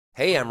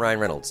Hey, I'm Ryan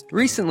Reynolds.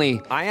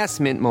 Recently, I asked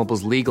Mint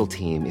Mobile's legal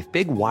team if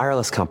big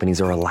wireless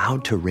companies are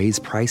allowed to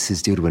raise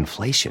prices due to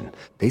inflation.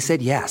 They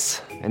said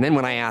yes. And then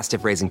when I asked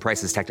if raising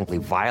prices technically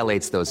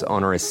violates those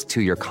onerous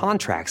 2-year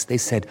contracts, they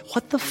said,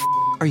 "What the f***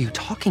 are you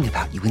talking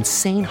about, you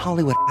insane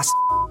Hollywood ass?"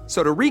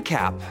 So to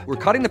recap,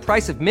 we're cutting the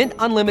price of Mint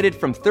Unlimited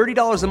from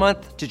 $30 a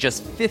month to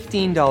just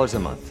 $15 a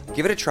month.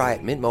 Give it a try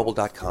at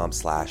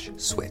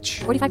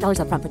mintmobile.com/switch. $45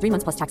 up front for 3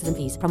 months plus taxes and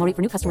fees. Promo rate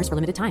for new customers for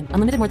limited time.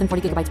 Unlimited more than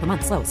 40 gigabytes per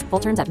month. Slows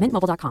full terms at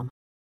mintmobile.com.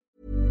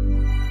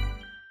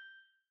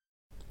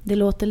 Det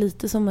låter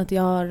lite som att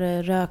jag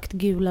har rökt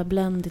gula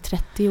Blend i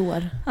 30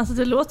 år. Alltså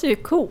det låter ju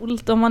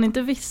coolt. Om man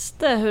inte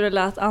visste hur det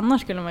lät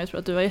annars skulle man ju tro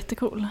att du var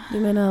jättecool. Du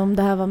menar om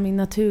det här var min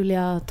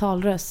naturliga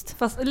talröst?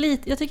 Fast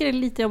jag tycker det är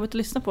lite jobbigt att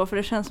lyssna på för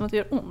det känns som att det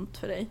gör ont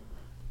för dig.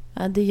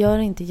 Ja, det gör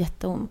inte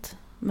jätteont.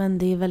 Men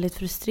det är väldigt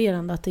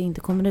frustrerande att det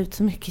inte kommer ut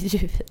så mycket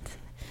ljud.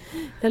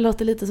 Det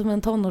låter lite som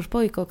en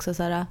tonårspojk också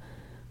så här.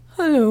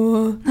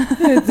 Hallå,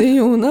 jag heter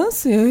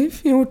Jonas, jag är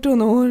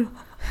 14 år.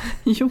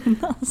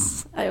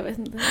 Jonas? Ja, jag vet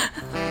inte.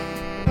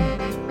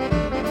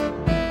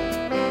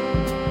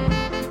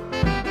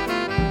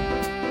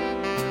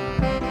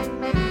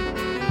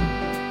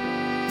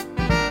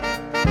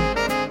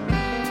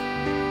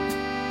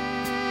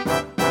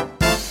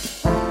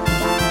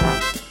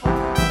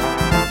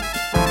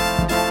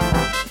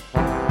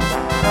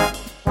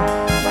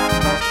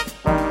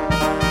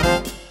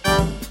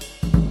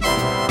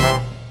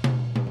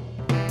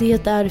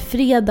 Det är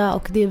fredag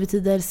och det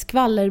betyder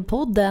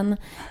Skvallerpodden.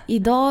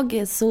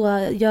 Idag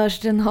så görs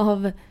den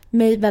av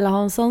mig, Bella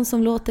Hansson,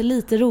 som låter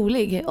lite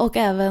rolig. Och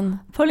även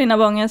Paulina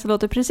Bånge som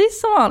låter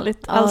precis som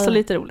vanligt. Ja, alltså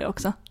lite rolig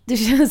också. Det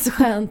känns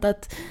skönt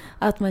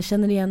att man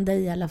känner igen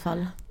dig i alla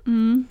fall.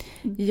 Mm.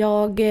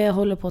 Jag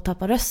håller på att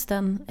tappa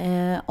rösten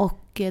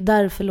och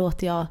därför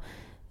låter jag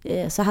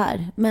så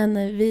här. Men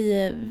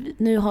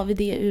nu har vi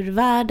det ur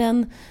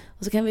världen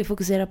och så kan vi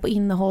fokusera på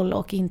innehåll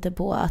och inte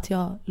på att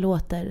jag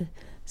låter...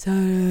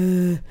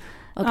 Okay.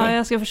 Ja,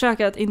 jag ska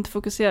försöka att inte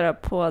fokusera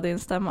på din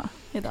stämma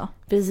idag.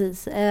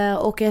 Precis.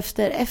 Och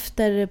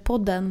efter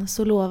podden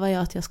så lovar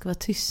jag att jag ska vara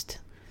tyst.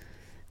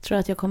 Tror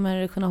att jag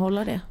kommer kunna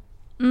hålla det?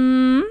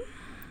 Mm.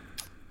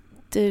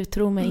 Du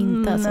tror mig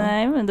inte alltså.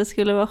 Nej, men det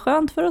skulle vara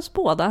skönt för oss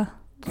båda.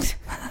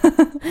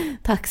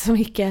 Tack så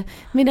mycket.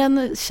 Med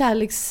den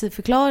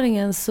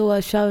kärleksförklaringen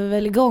så kör vi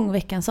väl igång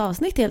veckans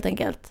avsnitt helt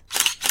enkelt.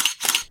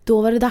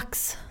 Då var det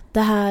dags.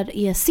 Det här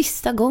är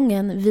sista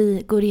gången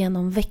vi går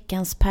igenom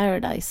veckans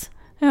Paradise.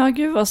 Ja,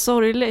 gud vad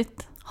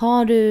sorgligt.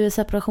 Har du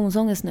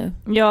separationsångest nu?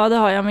 Ja, det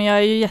har jag. Men jag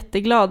är ju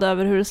jätteglad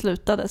över hur det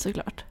slutade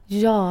såklart.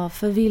 Ja,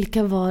 för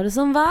vilka var det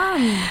som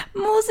vann?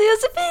 Mose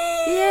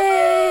Josefin!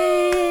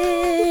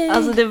 Yay!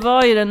 Alltså det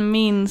var ju den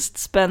minst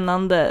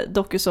spännande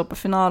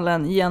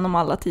dokusåpafinalen genom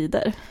alla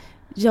tider.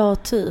 Ja,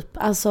 typ.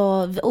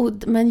 Alltså,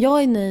 men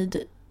jag är nöjd.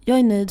 Jag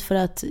är nöjd för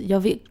att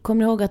jag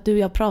kommer ihåg att du och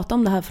jag pratade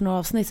om det här för några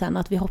avsnitt sedan.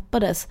 Att vi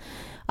hoppades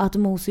att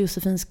Mose och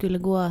Josefin skulle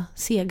gå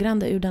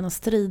segrande ur denna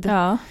strid.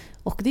 Ja.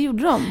 Och det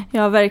gjorde de.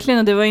 Ja, verkligen.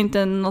 Och det var ju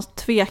inte något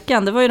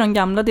tvekan. Det var ju de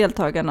gamla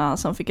deltagarna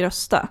som fick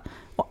rösta.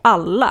 Och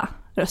alla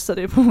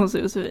röstade ju på Mose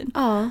och Josefin.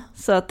 Ja.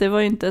 Så att det var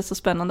ju inte så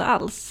spännande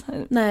alls.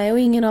 Nej, och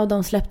ingen av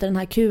dem släppte den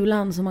här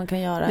kulan som man kan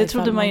göra. Det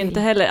trodde man ju inte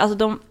heller.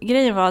 Alltså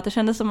grejen var att det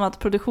kändes som att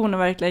produktionen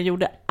verkligen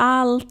gjorde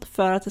allt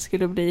för att det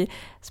skulle bli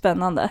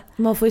spännande.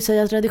 Man får ju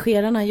säga att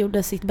redigerarna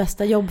gjorde sitt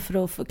bästa jobb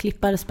för att få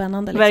klippa det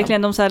spännande. Liksom.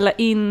 Verkligen, de så här la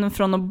in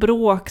från något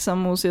bråk som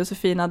Mose och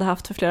Josefin hade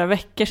haft för flera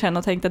veckor sedan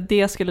och tänkte att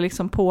det skulle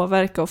liksom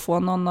påverka och få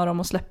någon av dem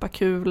att släppa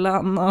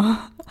kulan.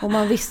 Och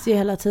man visste ju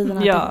hela tiden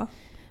att ja.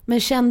 Men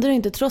kände du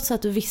inte, trots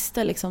att du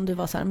visste liksom, du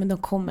var så här, men de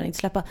kommer inte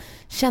släppa,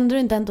 kände du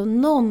inte ändå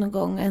någon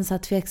gång en så här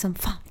tveksam,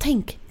 fan,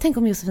 tänk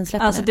om Josefin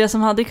släpper alltså det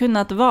som hade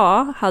kunnat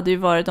vara, hade ju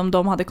varit om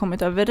de hade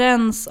kommit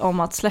överens om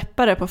att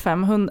släppa det på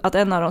 500, att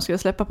en av dem skulle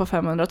släppa på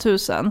 500 000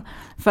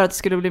 för att det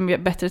skulle bli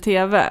bättre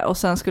tv och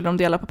sen skulle de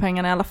dela på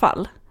pengarna i alla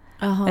fall.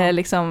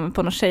 Liksom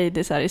på något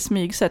shady så här, i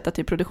smygsätt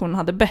att produktionen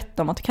hade bett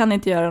om att du kan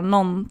inte göra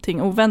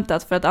någonting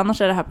oväntat för att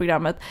annars är det här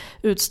programmet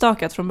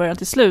utstakat från början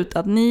till slut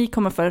att ni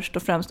kommer först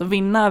och främst att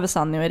vinna över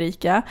Sanny och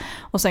Erika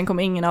och sen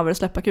kommer ingen av er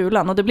släppa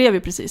kulan och det blev ju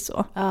precis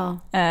så.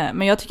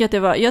 Men jag tyckte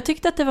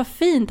att det var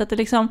fint att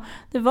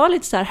det var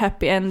lite så här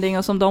happy ending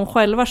och som de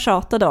själva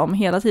tjatade om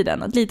hela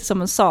tiden, lite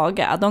som en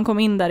saga. De kom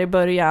in där i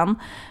början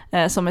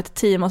som ett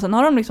team och sen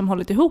har de liksom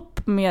hållit ihop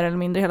mer eller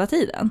mindre hela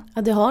tiden.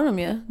 Ja, det har de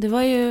ju. Det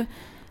var ju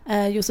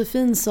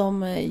Josefin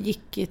som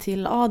gick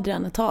till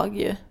Adrian ett tag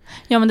ju.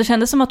 Ja, men det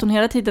kändes som att hon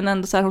hela tiden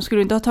ändå så här, hon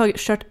skulle inte ha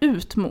kört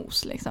ut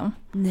Mos liksom.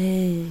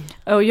 Nej.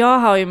 Och jag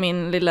har ju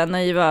min lilla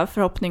naiva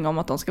förhoppning om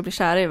att de ska bli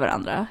kära i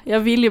varandra. Jag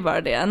vill ju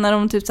bara det. När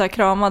de typ så här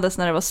kramades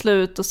när det var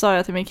slut och sa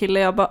jag till min kille,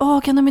 jag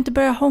bara, kan de inte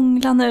börja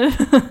hångla nu?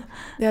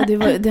 Det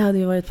hade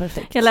ju varit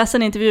perfekt. Jag läste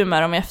en intervju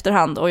med dem i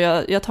efterhand och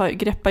jag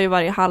greppar ju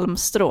varje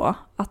halmstrå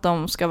att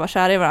de ska vara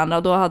kära i varandra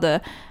och då hade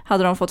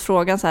de fått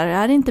frågan så här,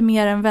 är det inte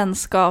mer än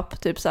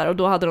vänskap typ så här, och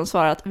då hade de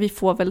svarat, vi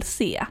får väl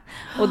se.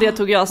 Och det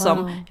tog jag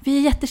som, vi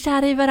är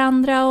jättekära i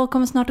varandra och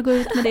kommer snart att gå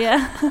ut med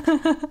det.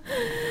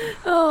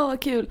 Ja, vad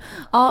kul.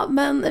 Ja,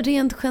 men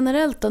rent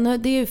generellt då, nu,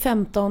 det är ju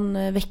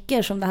 15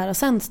 veckor som det här har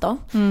sänds då.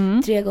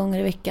 3 gånger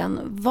i veckan.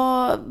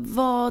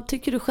 Vad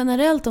tycker du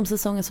generellt om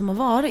säsongen som har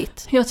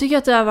varit? Jag tycker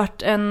att det har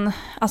varit en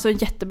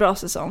jättebra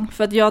säsong.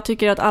 För att jag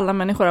tycker att alla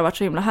människor har varit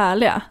så himla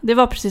härliga. Det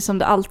var precis som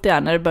det alltid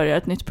är när det börjar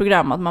ett nytt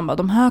program. Att man bara,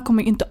 de här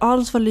kommer inte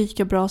alls vara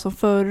lika bra som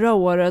förra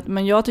året.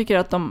 Men jag tycker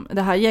att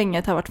det här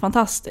gänget har varit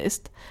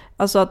fantastiskt.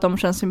 Alltså att de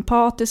känns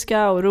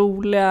sympatiska och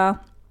roliga.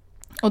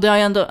 Och det har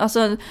ju ändå,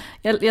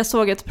 jag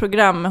såg ett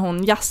program med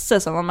hon Jasse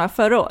som var med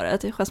förra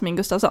året, Jasmin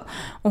Gustafsson.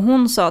 Och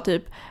hon sa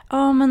typ,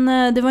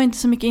 men det var inte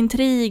så mycket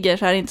intriger,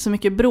 så här, inte så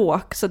mycket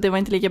bråk. Så det var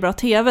inte lika bra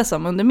tv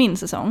som under min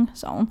säsong,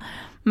 sa hon.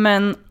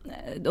 Men,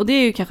 och det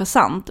är ju kanske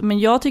sant, men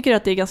jag tycker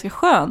att det är ganska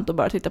skönt att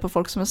bara titta på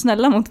folk som är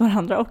snälla mot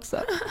varandra också.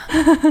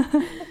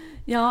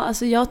 Ja,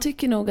 alltså jag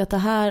tycker nog att det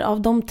här,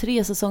 av de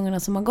 3 säsongerna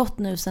som har gått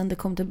nu sedan det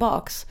kom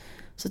tillbaks,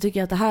 så tycker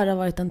jag att det här har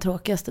varit den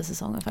tråkigaste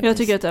säsongen faktiskt. Jag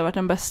tycker att det har varit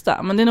den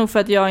bästa. Men det är nog för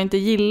att jag inte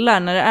gillar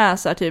när det är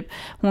så här typ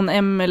hon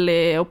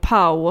Emily och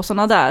Pau och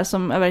såna där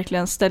som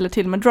verkligen ställer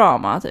till med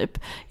drama typ.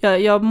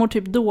 Jag mår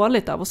typ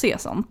dåligt av att se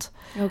sånt.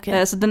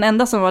 Okay. Så den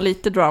enda som var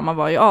lite drama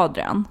var ju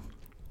Adrian.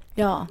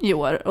 Ja. I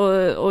år.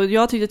 Och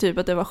jag tyckte typ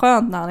att det var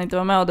skönt när han inte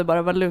var med och det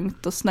bara var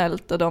lugnt och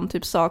snällt och de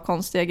typ sa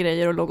konstiga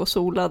grejer och låg och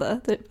solade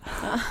typ.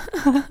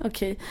 Ja.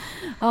 Okej.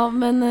 Ja,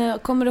 men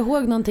kommer du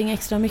ihåg någonting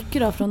extra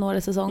mycket då från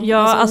årets säsong?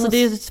 Ja, alltså det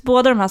är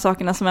båda de här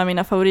sakerna som är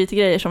mina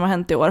favoritgrejer som har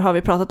hänt i år har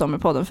vi pratat om i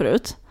podden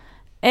förut.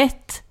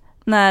 1,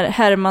 när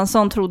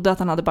Hermansson trodde att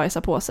han hade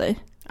bajsat på sig.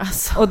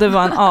 Alltså. Och det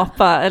var en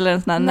apa eller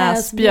en sån här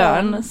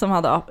näsbjörn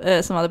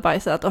som hade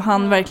bajsat. Och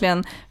han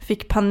verkligen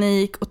fick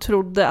panik och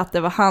trodde att det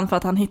var han för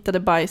att han hittade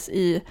bajs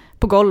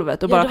på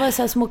golvet. Och det var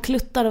så här små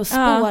kluttar och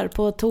spår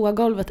på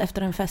toagolvet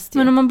efter en fest.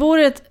 Men om man bor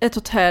i ett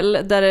hotell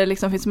där det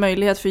liksom finns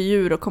möjlighet för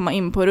djur att komma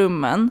in på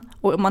rummen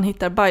och man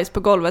hittar bajs på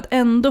golvet,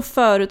 ändå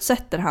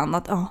förutsätter han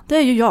att det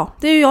är ju jag.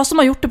 Det är ju jag som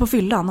har gjort det på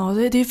fyllan och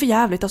det är ju för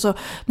jävligt. Alltså,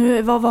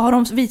 nu, vad har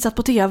de visat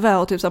på tv?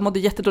 Och typ så här, mådde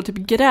jättedåligt,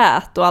 typ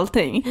grät och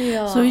allting.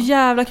 Ja. Så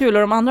jävla kul.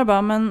 Och de andra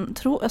bara, men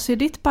ser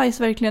ditt bajs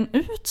verkligen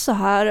ut så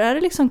här? Är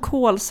det liksom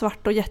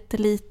kolsvart och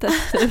jättelitet?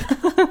 Typ?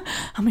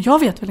 Ja, men jag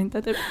vet väl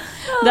inte. Typ.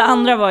 Det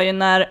andra var ju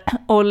när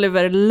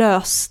Oliver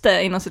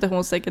löste inom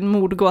citationstecken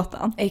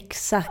mordgåtan.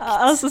 Exakt.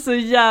 Alltså så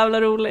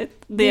jävla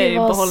roligt. Det är ju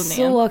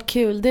behållningen. Det var så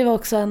kul. Det var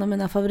också en av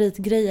mina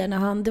favoritgrejer.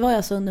 Det var ju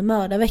alltså under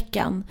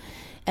mördarveckan.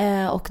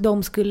 Och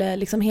de skulle,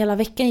 liksom hela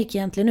veckan gick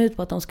egentligen ut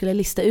på att de skulle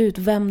lista ut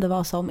vem det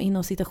var som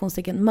inom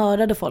citationstecken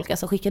mördade folk,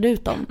 alltså skickade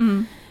ut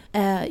dem.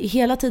 I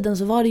hela tiden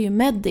så var det ju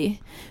Meddy.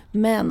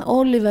 Men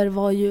Oliver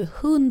var ju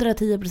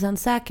 110%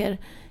 säker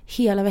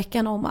hela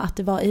veckan om att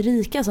det var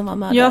Erika som var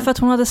mördaren. Ja, för att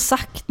hon hade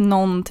sagt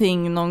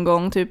någonting någon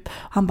gång typ.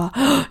 Han bara,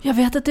 jag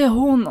vet att det är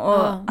hon. Och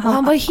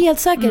han var ju helt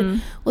säker.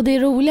 Och det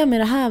roliga med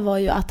det här var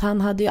ju att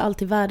han hade ju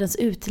alltid världens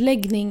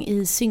utläggning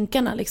i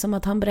synkarna. Liksom,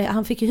 att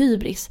han fick ju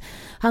hybris.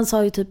 Han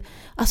sa ju typ,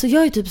 alltså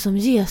jag är typ som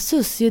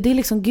Jesus. Det är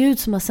liksom Gud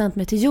som har sänt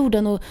mig till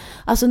jorden. Och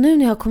alltså nu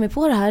när jag har kommit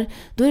på det här,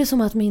 då är det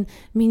som att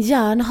min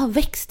hjärna har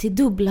växt till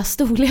dubbla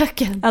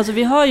storleken. Alltså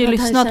vi har ju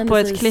lyssnat på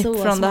ett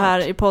klipp från det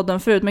här i podden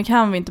förut. Men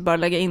kan vi inte bara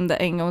lägga in det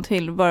en gång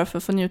till bara för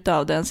att få njuta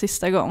av det en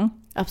sista gång?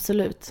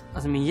 Absolut.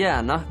 Alltså min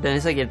hjärna, den är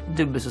säkert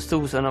dubbelt så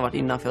stor som den har varit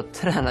innan, för jag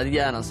har tränat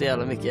hjärnan så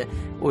jävla mycket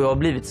och jag har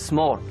blivit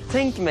smart.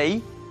 Tänk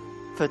mig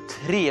för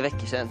 3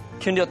 veckor sedan.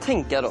 Kunde jag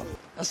tänka då?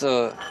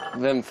 Alltså,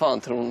 vem fan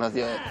tror hon att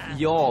jag är?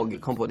 Jag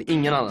kom på det,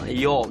 ingen annan.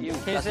 Jag.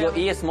 Alltså jag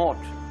är smart.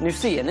 Nu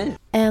ser ni.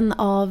 En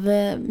av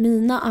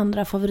mina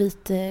andra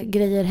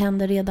favoritgrejer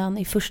hände redan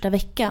i första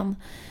veckan.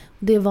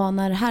 Det var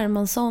när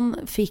Hermansson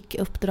fick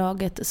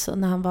uppdraget, så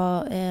när han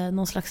var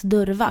någon slags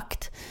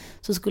dörrvakt,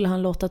 så skulle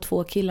han låta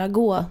 2 killar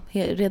gå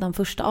redan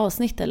första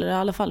avsnittet, eller i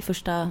alla fall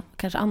första,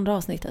 kanske andra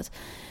avsnittet.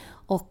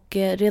 Och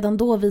redan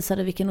då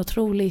visade vilken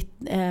otrolig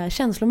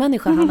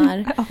känslomänniska han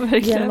är. Ja,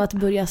 genom att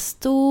börja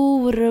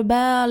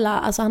storbäla.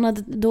 Alltså han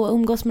hade då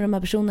umgås med de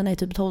här personerna i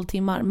typ 12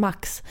 timmar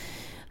max.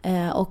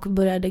 Och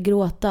började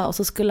gråta. Och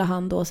så skulle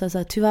han då säga så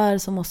här, tyvärr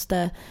så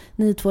måste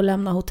ni 2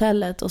 lämna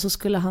hotellet. Och så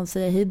skulle han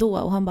säga hej då.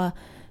 Och han bara,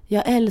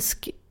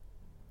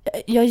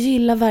 jag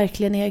gillar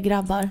verkligen er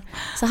grabbar.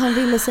 Så han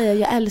ville säga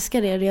jag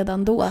älskar er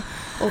redan då.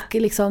 Och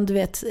liksom du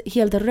vet,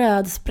 helt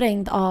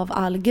rödsprängd av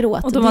all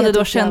gråt. Och de hade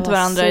då känt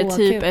varandra i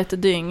typ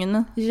ett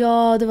dygn.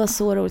 Ja, det var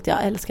så roligt,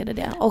 jag älskade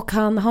det. Och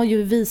han har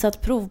ju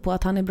visat prov på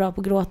att han är bra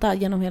på att gråta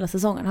genom hela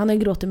säsongen. Han har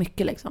ju gråtit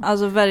mycket liksom.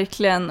 Alltså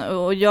verkligen.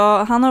 Och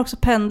han har också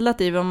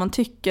pendlat i vad man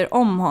tycker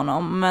om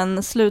honom.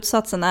 Men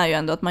slutsatsen är ju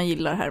ändå att man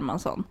gillar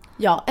Hermansson.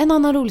 Ja, en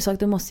annan rolig sak,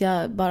 det måste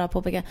jag bara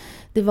påpeka.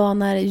 Det var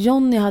när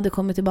Johnny hade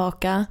kommit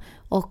tillbaka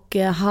och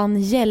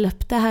han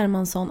hjälpte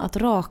Hermansson att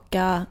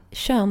raka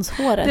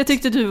könshåret. Det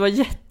tyckte du var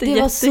jättekul.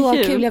 Det var så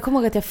kul. Jag kommer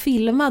ihåg att jag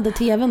filmade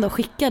tvn och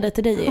skickade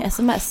till dig i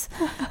sms.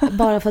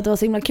 Bara för att det var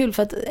så himla kul.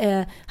 För att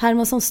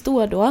Hermansson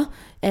står då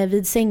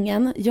vid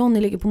sängen.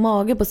 Johnny ligger på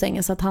mage på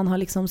sängen så att han har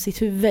liksom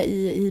sitt huvud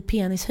i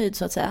penishöjd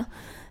så att säga.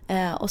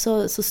 Och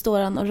så står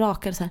han och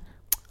rakar så här.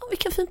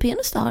 Vilken fin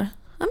penis du har.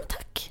 Ja, men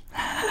tack.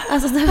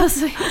 Alltså det var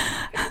så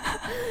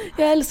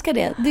Jag älskar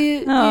det. Det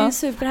är ju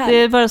superhärligt.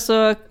 Det är bara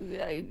så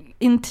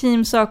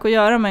intim sak att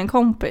göra med en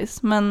kompis.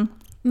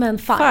 Men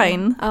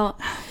fine. Ja.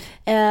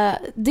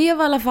 Det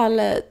var i alla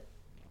fall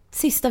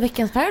sista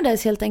veckans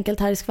Paradise helt enkelt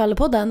här i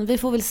Skvallerpodden. Vi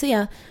får väl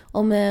se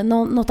om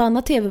något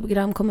annat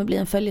tv-program kommer bli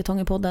en följetong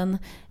i podden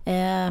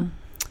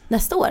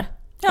nästa år.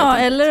 Ja,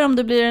 eller om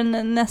det blir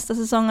en nästa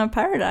säsong av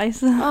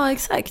Paradise. Ja,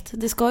 exakt.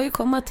 Det ska ju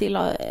komma till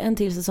en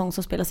till säsong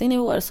som spelas in i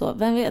år, så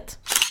vem vet.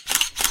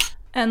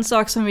 En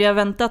sak som vi har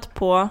väntat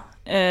på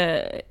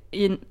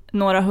i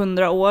några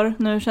 100 år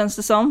nu känns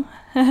det som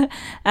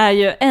är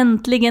ju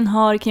äntligen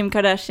har Kim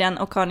Kardashian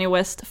och Kanye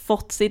West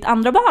fått sitt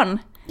andra barn.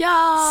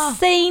 Ja!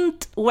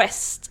 Saint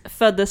West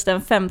föddes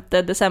den 5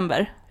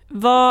 december.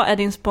 Vad är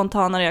din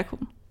spontana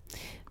reaktion?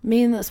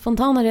 Min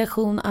spontana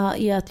reaktion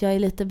är att jag är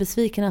lite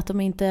besviken att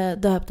de inte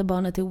döpte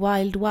barnet till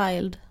Wild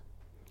Wild.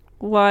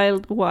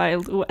 Wild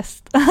Wild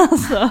West.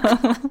 Alltså,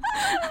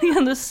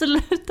 kan du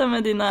sluta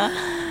med dina...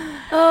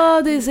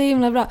 Det är så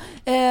himla bra.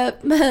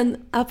 Men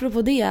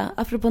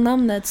apropå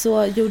namnet,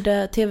 så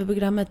gjorde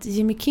tv-programmet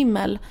Jimmy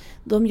Kimmel,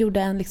 de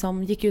gjorde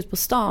gick ut på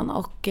stan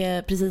och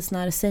precis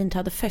när Saint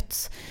hade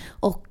fötts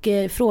och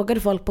frågade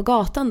folk på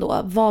gatan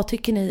då, vad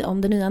tycker ni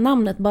om det nya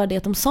namnet? Bara det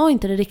att de sa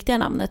inte det riktiga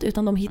namnet,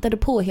 utan de hittade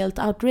på helt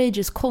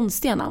outrageous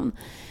konstiga namn.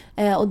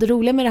 Och det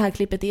roliga med det här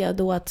klippet är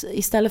då att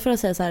istället för att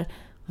säga så här,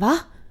 va?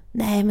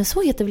 Nej, men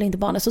så heter väl inte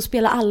barnet, så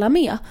spelar alla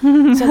med.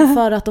 Som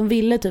för att de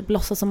ville typ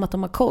låtsas som att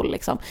de har koll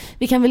liksom.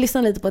 Vi kan väl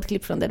lyssna lite på ett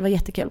klipp från det var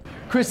jättekul.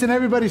 Kristen,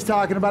 everybody's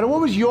talking about it.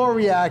 What was your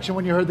reaction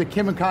when you heard that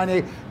Kim and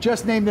Kanye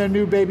just named their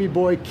new baby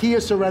boy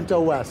Kia Sorrento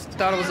West?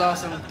 Thought it was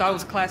awesome. Thought it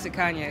was classic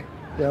Kanye.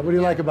 Yeah, what do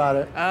you like about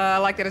it? I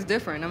like that it's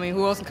different. I mean,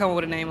 who else can come up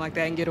with a name like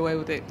that and get away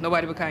with it?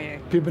 Nobody but Kanye.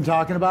 People been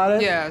talking about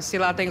it? Yeah, I see a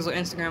lot of things on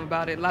Instagram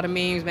about it. A lot of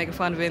memes making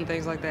fun of it and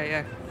things like that,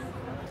 yeah.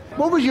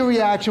 What was your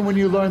reaction when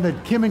you learned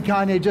that Kim and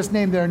Kanye just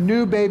named their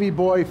new baby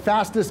boy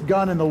fastest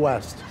gun in the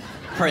West?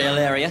 Pretty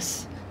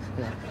hilarious.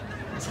 Yeah.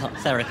 It's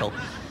hysterical.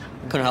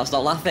 Couldn't help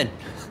stop laughing.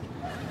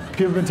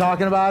 People been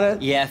talking about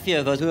it? Yeah, a few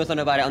of us. We were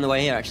talking about it on the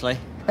way here, actually.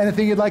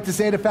 Anything you'd like to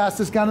say to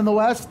fastest gun in the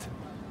West?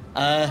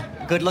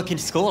 Good luck in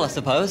school, I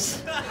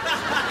suppose.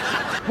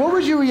 What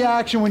was your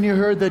reaction when you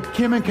heard that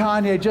Kim and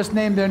Kanye just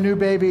named their new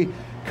baby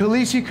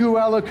Khaleesi,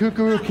 Cruella,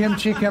 Kukuru,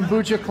 Kimchi,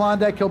 Kombucha,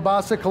 Klondike,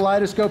 Kielbasa,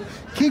 Kaleidoscope,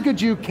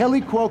 Kinkajou,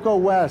 Kelly Cuoco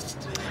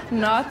West?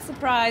 Not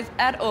surprised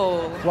at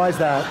all. Why is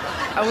that?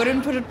 I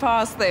wouldn't put it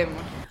past them.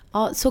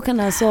 Ja, så kan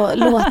det alltså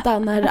låta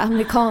när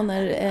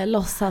amerikaner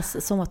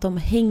låtsas som att de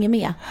hänger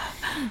med.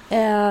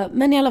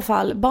 Men i alla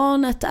fall,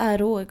 barnet är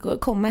då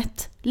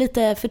kommet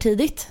lite för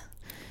tidigt.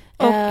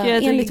 Och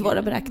enligt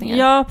våra beräkningar.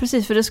 Ja,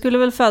 precis, för det skulle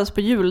väl födas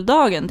på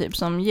juldagen typ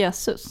som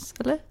Jesus,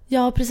 eller?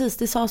 Ja, precis,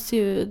 det sades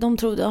ju, de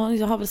trodde,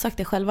 jag har väl sagt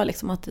det själva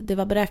liksom, att det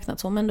var beräknat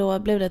så, men då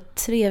blev det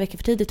 3 veckor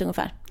för tidigt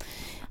ungefär.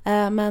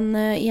 Men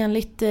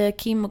enligt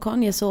Kim och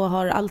Kanye så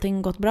har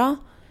allting gått bra.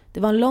 Det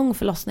var en lång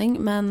förlossning,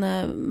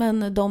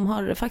 men de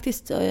har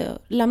faktiskt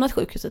lämnat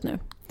sjukhuset nu.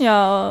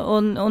 Ja,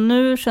 och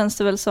nu känns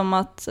det väl som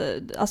att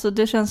alltså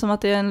det känns som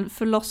att det är en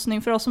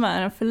förlossning för oss som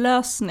är en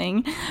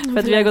förlösning. För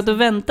att vi har gått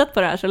och väntat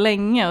på det här så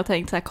länge och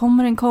tänkt så här,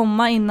 kommer den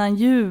komma innan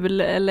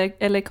jul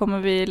eller kommer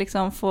vi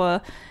liksom få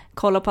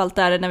kolla på allt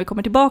där när vi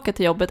kommer tillbaka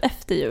till jobbet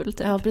efter jul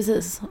typ. Ja,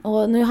 precis.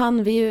 Och nu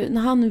hann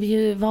vi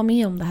ju vara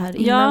med om det här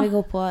innan vi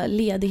går på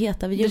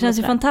ledighet över jul. Det känns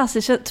ju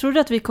fantastiskt. Jag tror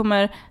att vi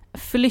kommer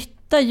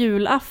flytta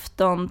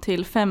julafton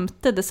till 5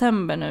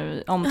 december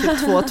nu om typ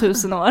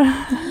 2000 år.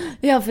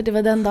 Ja, för det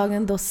var den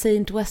dagen då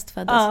Saint West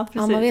föddes. Ja,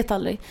 man vet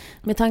aldrig.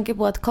 Med tanke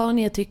på att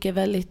Kanye tycker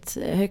väldigt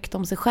högt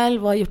om sig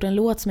själv och har gjort en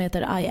låt som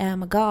heter I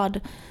am a God,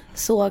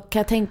 så kan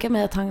jag tänka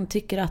mig att han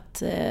tycker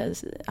att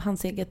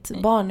hans eget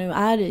barn nu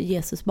är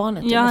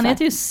Jesusbarnet. Ja, han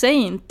heter ju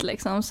Saint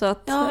liksom. Så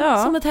att,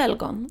 ja, som ett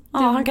helgon. Ja,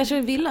 han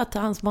kanske vill att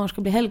hans barn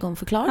ska bli helgon,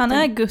 förklarat. Han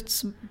är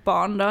Guds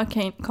barn då,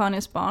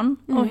 Kanyes barn,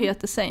 och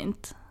heter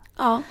Saint.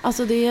 Ja,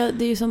 alltså det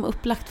är ju som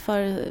upplagt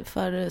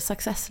för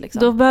success liksom.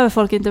 Då behöver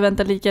folk inte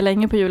vänta lika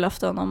länge på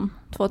julafton om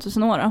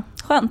 2000 år då.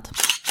 Skönt.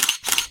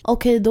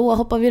 Okej, då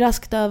hoppar vi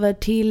raskt över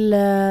till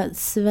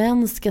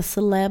svenska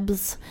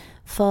celebs.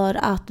 För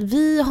att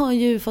vi har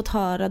ju fått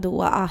höra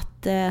då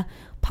att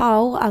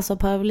Pau, alltså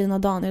Paulina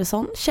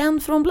Danielsson,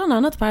 känd från bland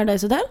annat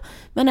Paradise Hotel,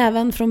 men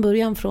även från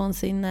början från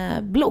sin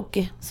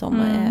blogg.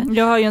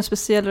 Jag har ju en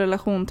speciell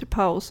relation till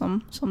Pau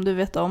som du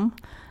vet om.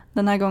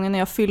 Den här gången när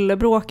jag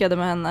fyllebråkade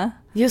med henne.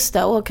 Just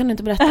det, och kan du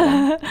inte berätta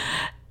det?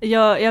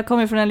 Jag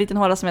kommer från en liten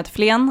håla som heter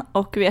Flen,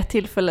 och vid ett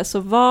tillfälle så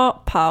var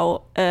Pau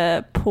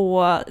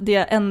på det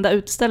enda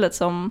utstället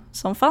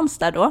som fanns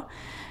där då.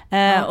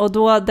 Och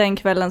då den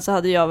kvällen så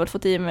hade jag väl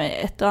fått i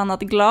mig ett och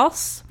annat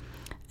glas.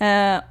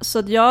 Så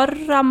att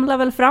jag ramlade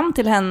väl fram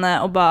till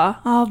henne och bara,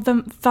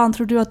 vem fan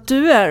tror du att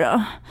du är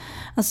då?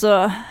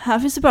 Alltså, här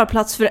finns det bara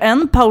plats för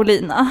en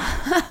Paulina.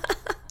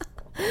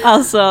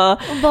 Alltså,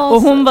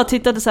 och hon bara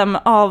tittade så här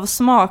med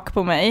avsmak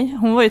på mig.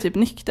 Hon var ju typ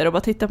nykter och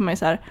bara tittade på mig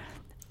så här.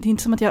 Det är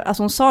inte som att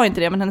alltså hon sa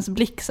inte det, men hennes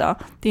blick sa,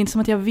 det är inte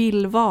som att jag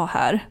vill vara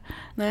här.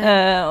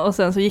 Och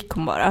sen så gick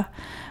hon bara.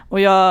 Och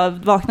jag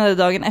vaknade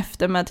dagen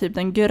efter med typ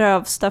den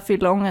grövsta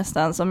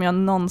fyllångesten som jag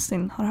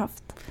någonsin har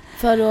haft.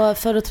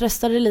 För att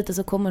trösta det lite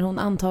så kommer hon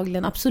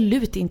antagligen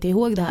absolut inte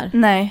ihåg det här.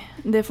 Nej,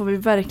 det får vi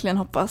verkligen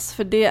hoppas.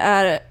 För det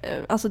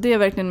är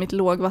verkligen mitt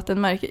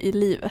lågvattenmärke i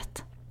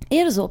livet.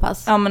 Är det så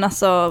pass? Ja, men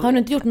alltså, har du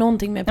inte gjort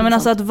någonting med ja, men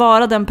alltså att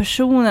vara den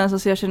personen som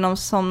ser sig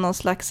som någon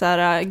slags så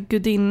här,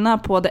 gudinna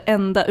på det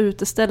enda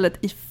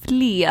utestället i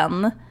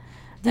Flen.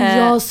 Det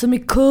är jag som är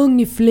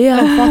kung i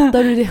Flen,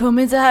 fattar du det? Kom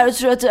inte här och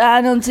tro att du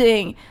är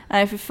någonting.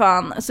 Nej, för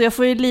fan. Så jag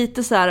får ju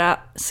lite så här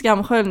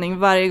skamsköljning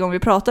varje gång vi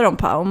pratar om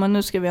Pau, men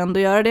nu ska vi ändå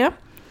göra det.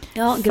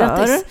 Ja,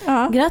 grattis.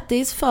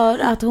 Grattis för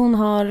att hon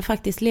har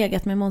faktiskt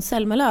legat med Måns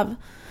Zelmerlöws.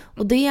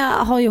 Och det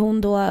har ju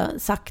hon då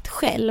sagt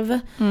själv.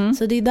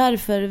 Så det är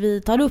därför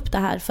vi tar upp det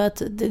här. För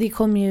att det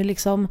kommer ju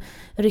liksom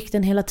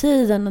rykten hela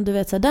tiden. Och du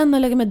vet så här, den har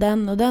legat med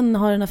den och den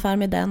har en affär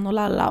med den och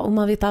lalla. Och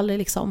man vet aldrig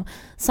liksom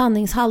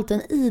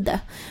sanningshalten i det.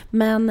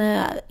 Men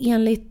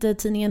enligt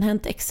tidningen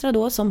Hänt Extra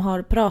då, som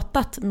har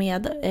pratat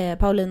med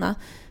Paulina,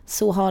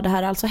 så har det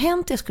här alltså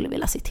hänt. Jag skulle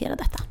vilja citera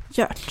detta.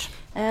 Gjort.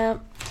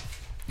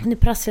 Nu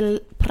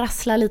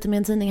prasslar lite med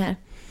en tidning här.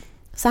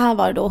 Så här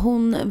var det då.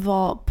 Hon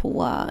var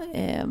på...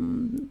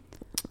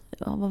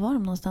 vad var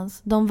de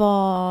någonstans? De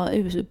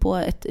var på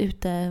ett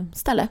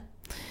uteställe.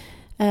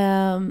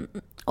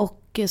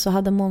 Och så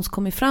hade Måns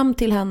kommit fram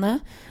till henne.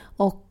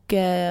 Och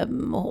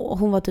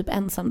hon var typ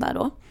ensam där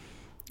då.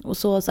 Och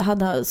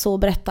så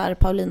berättar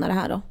Paulina det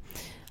här då.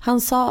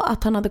 Han sa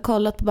att han hade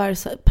kollat på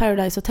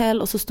Paradise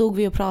Hotel. Och så stod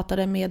vi och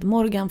pratade med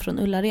Morgan från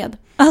Ullared.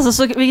 Alltså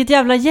så, vilket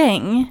jävla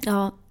gäng.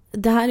 Ja.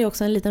 Det här är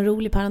också en liten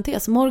rolig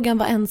parentes. Morgan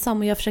var ensam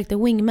och jag försökte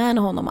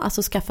wingmana honom,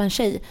 alltså skaffa en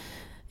tjej.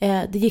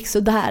 Det gick så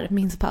där,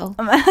 minns Paul.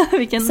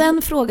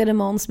 Sen frågade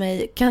Måns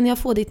mig, kan jag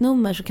få ditt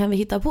nummer så kan vi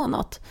hitta på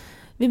något?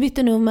 Vi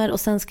bytte nummer och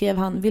sen skrev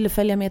han, vill du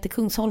följa med till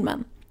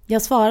Kungsholmen?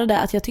 Jag svarade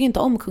att jag tycker inte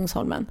om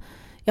Kungsholmen.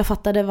 Jag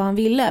fattade vad han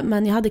ville,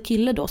 men jag hade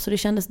kille då så det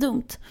kändes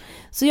dumt.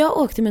 Så jag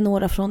åkte med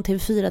några från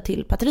TV4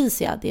 till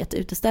Patricia, det är ett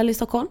uteställe i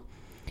Stockholm.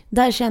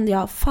 Där kände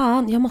jag,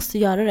 fan jag måste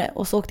göra det.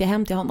 Och så åkte jag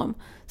hem till honom.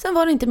 Sen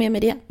var det inte mer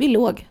med det. Vi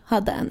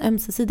hade en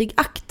ömsesidig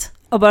akt.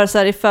 Och bara så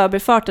här i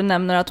förbifarten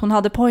nämner att hon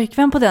hade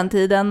pojkvän på den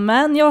tiden.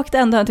 Men jag åkte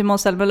ändå hem till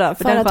Måns Zelmerlöws.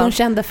 För att hon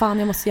kände, fan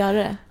jag måste göra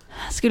det.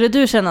 Skulle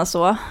du känna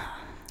så?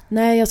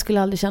 Nej, jag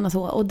skulle aldrig känna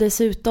så. Och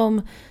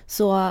dessutom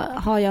så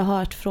har jag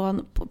hört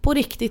från, på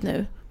riktigt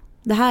nu.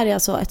 Det här är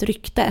alltså ett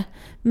rykte.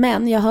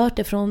 Men jag har hört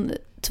det från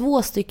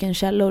 2 stycken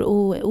källor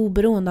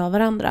oberoende av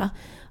varandra.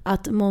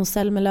 Att Måns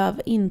Zelmerlöws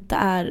inte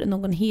är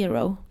någon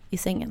hero i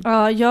sängen.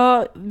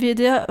 Ja,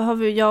 det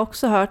har jag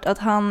också hört att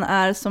han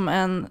är som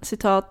en,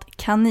 citat,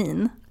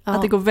 kanin. Ja.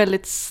 Att det går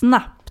väldigt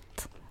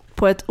snabbt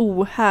på ett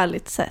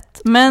ohärligt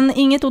sätt. Men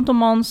inget ont om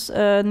Måns,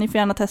 ni får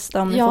gärna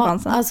testa om ni får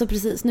chansen. Ja, alltså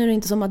precis. Nu är det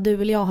inte som att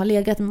du eller jag har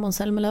legat med Måns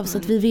Zelmerlöws så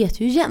att vi vet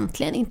ju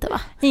egentligen inte,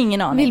 va?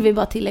 Ingen aning. Vill vi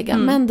bara tillägga.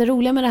 Men det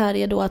roliga med det här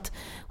är då att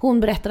hon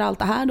berättar allt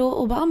det här då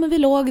och bara, men vi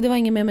låg, det var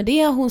inget mer med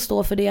det, hon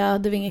står för det,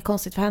 det var inget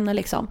konstigt för henne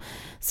liksom.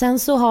 Sen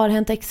så har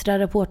Hänt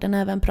Extra-reporten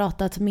även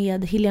pratat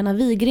med Helena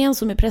Wigren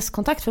som är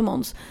presskontakt för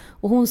Måns.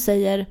 Och hon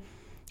säger,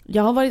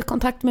 jag har varit i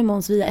kontakt med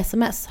Måns via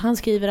sms. Han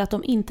skriver att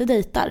de inte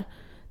dejtar.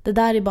 Det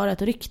där är bara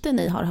ett rykte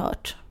ni har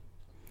hört.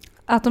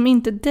 Att de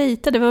inte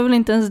dejtar, det var väl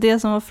inte ens det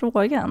som var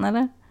frågan,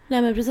 eller?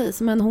 Nej men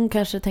precis, men hon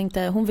kanske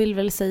tänkte, hon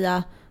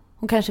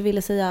kanske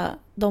ville säga,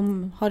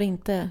 de har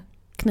inte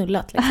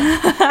knullat liksom.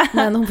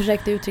 Men hon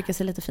försökte uttrycka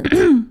sig lite fint.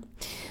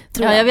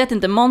 Jag vet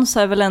inte, Måns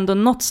har väl ändå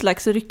något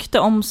slags rykte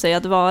om sig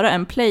att vara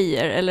en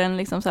player eller en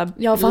liksom så här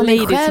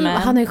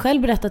han har ju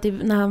själv berättat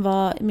när han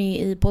var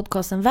med i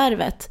podcasten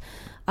Värvet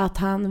att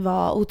han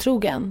var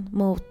otrogen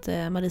mot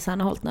Marie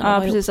Serneholt när de var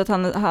precis, ihop. att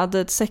han hade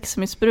ett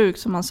sexmissbruk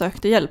som han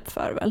sökte hjälp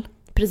för väl.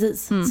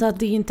 Precis, så att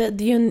det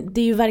är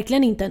ju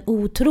verkligen inte en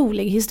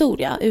otrolig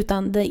historia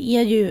utan det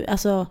är ju,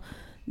 alltså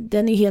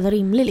den är ju helt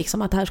rimlig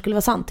liksom att det här skulle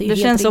vara sant. Det helt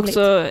känns rimligt.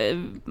 Också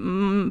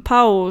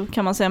Pau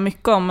kan man säga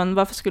mycket om, men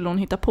varför skulle hon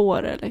hitta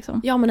på det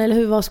liksom? Ja men eller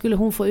hur, vad skulle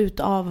hon få ut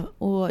av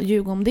och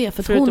ljuga om det?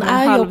 För hon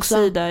är ju också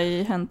sida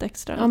i Hänt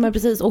Extra. Ja men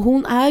precis, och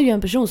hon är ju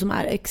en person som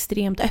är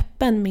extremt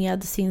öppen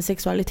med sin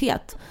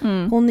sexualitet.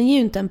 Hon är ju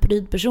inte en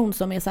pryd person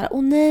som är så här,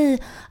 åh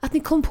nej, att ni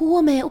kom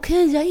på mig,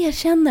 okej, jag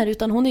erkänner,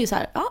 utan hon är ju så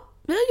här, ja,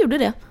 jag gjorde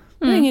det.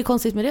 Det var inget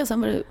konstigt med det,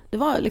 sen var det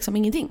var liksom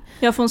ingenting.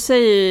 Ja, för hon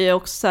säger ju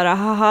också så här,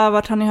 haha,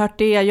 vart har ni hört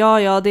det?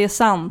 Ja, det är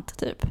sant,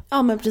 typ.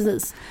 Ja, men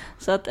precis.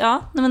 Så att,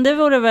 ja, men det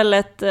vore väl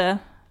ett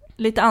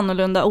lite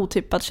annorlunda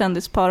otippat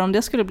kändispar om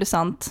det skulle bli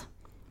sant.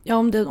 Ja,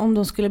 om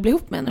de skulle bli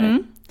ihop, menar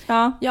du?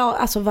 Ja,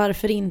 alltså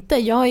varför inte?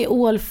 Jag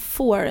är all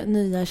for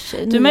nya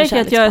Du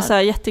märker att jag är så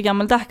här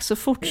jättegammaldags så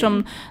fort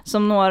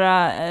som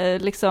några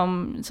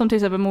liksom, som till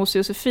exempel Mos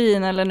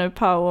Josefin eller nu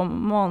Pau och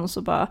Måns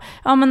och bara,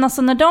 ja men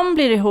alltså när de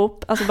blir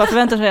ihop, alltså bara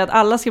förväntar sig att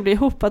alla ska bli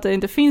ihop, att det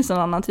inte finns någon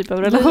annan typ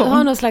av relation. Du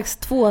har någon slags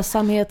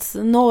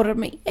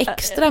tvåsamhetsnorm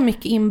extra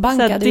mycket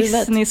inbankad. Så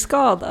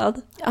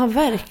Disney-skadad. Ja,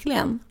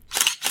 verkligen.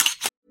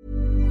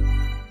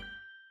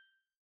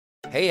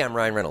 Hey, I'm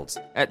Ryan Reynolds.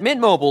 At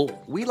Mint Mobile,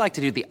 we like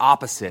to do the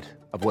opposite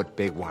of what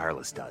Big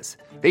Wireless does.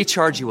 They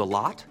charge you a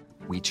lot,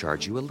 we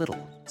charge you a little.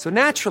 So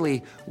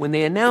naturally, when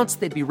they announced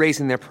they'd be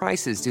raising their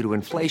prices due to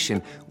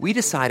inflation, we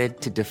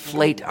decided to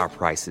deflate our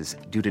prices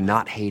due to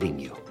not hating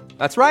you.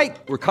 That's right.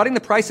 We're cutting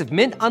the price of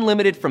Mint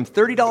Unlimited from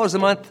 $30 a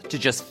month to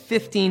just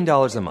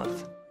 $15 a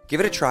month.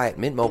 Give it a try at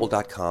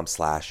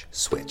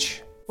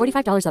mintmobile.com/switch.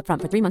 $45 up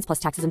front for 3 months plus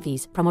taxes and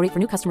fees. Promo rate for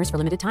new customers for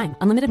limited time.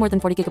 Unlimited more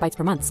than 40 gigabytes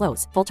per month.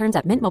 Slows full terms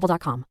at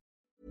mintmobile.com.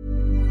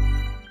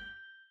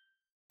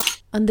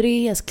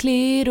 Andreas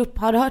klär upp.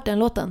 Har du hört den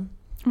låten?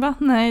 Va?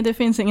 Nej, det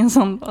finns ingen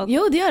sån låt.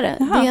 Jo, det gör det.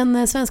 Jaha. Det är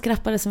en svensk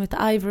rappare som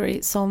heter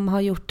Ivory som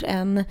har gjort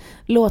en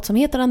låt som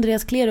heter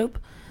Andreas klär upp.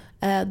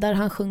 Där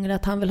han sjunger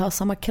att han vill ha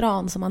samma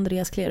kran som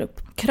Andreas klär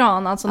upp.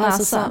 Kran, alltså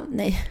näsa?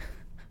 Nej.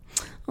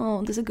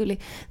 Åh, det är så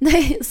gullig.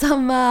 Nej,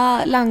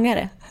 samma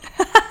langare.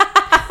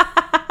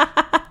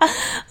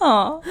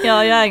 Ja,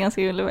 jag är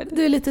ganska gullig.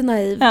 Du är lite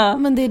naiv,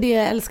 men det är det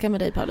jag älskar med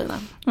dig, Paulina.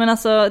 Men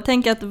alltså,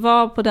 tänk att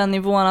vara på den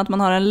nivån att man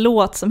har en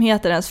låt som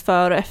heter ens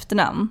för- och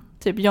efternamn.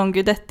 Typ John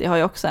Guidetti har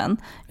ju också en.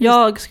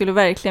 Jag skulle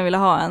verkligen vilja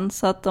ha en,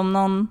 så att om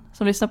någon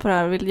som lyssnar på det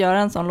här vill göra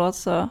en sån låt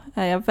så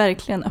är jag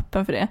verkligen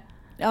öppen för det.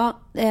 Ja,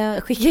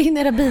 skicka in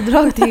era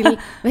bidrag till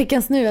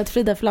Veckans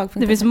Nu@fridaförlag.se.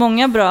 Det finns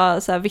många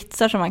bra så här,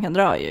 vitsar som man kan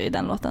dra ju i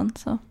den låten.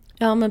 Så.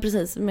 Ja, men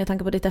precis. Med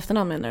tanke på ditt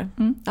efternamn menar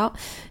du. Mm. Ja.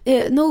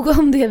 Nog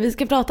om det. Vi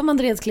ska prata om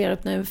Andreas klär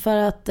upp nu. För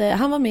att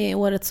han var med i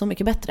året Så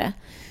mycket bättre.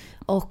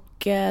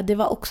 Och det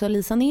var också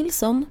Lisa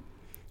Nilsson.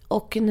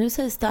 Och nu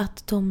sägs det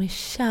att de är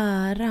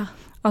kära.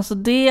 Alltså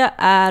det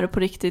är på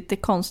riktigt det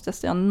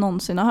konstigaste jag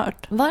någonsin har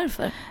hört.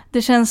 Varför?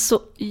 Det känns så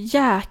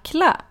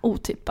jäkla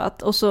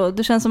otippat. Och så,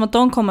 det känns som att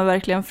de kommer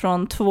verkligen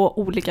från 2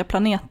 olika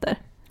planeter.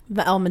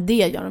 Ja, men det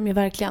gör de ju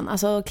verkligen.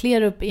 Alltså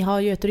klär upp har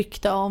ju ett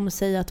rykte om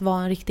sig att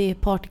vara en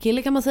riktig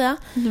partykille, kan man säga.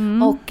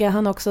 Och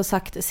han har också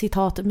sagt,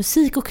 citat,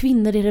 musik och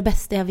kvinnor är det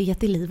bästa jag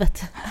vet i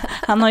livet.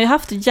 Han har ju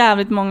haft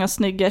jävligt många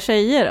snygga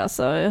tjejer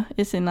alltså,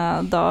 i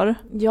sina dagar.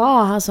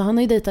 Ja, alltså han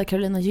har ju dejtat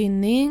Carolina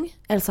Gynning,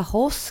 Elsa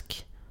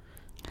Hosk.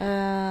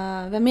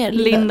 Vem mer?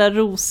 Linda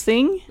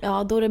Rosing.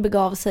 Ja, då det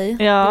begav sig.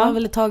 Ja. Det var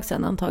väl ett tag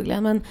sedan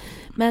antagligen.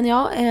 Men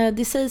ja,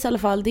 det sägs i alla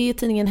fall. Det är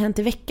tidningen Hänt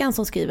i veckan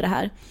som skriver det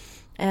här.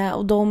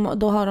 Och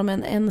då har de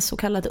en så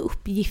kallad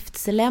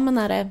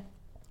uppgiftslämnare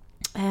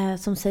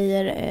som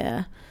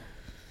säger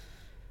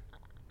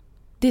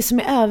det som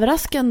är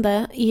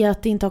överraskande är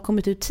att det inte har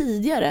kommit ut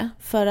tidigare,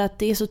 för att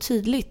det är så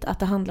tydligt att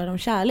det handlar om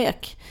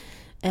kärlek.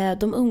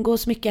 De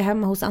umgås mycket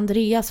hemma hos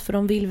Andreas för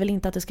de vill väl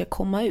inte att det ska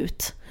komma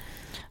ut.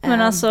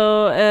 Men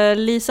alltså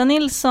Lisa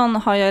Nilsson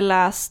har jag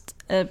läst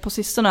på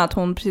sistone att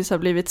hon precis har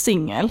blivit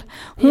singel.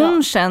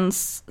 Hon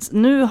känns,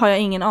 nu har jag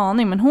ingen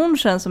aning, men hon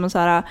känns som en så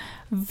här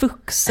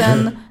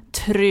vuxen,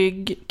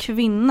 trygg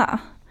kvinna.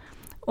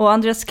 Och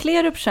Andreas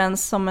Klerup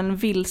känns som en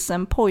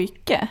vilsen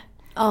pojke.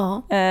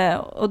 Ja.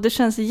 Och det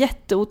känns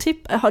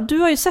jätteotippat. Du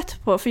har ju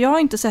sett på, för jag har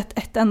inte sett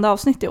ett enda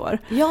avsnitt i år.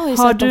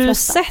 Har du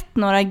sett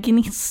några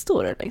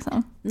gnistor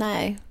liksom?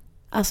 Nej.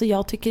 Alltså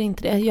jag tycker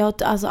inte det.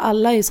 Alltså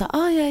alla är ju så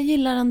här, jag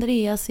gillar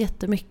Andreas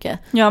jättemycket.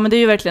 Ja, men det är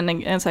ju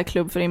verkligen en så här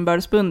klubb för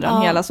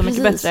inbördesbeundran. Hela Så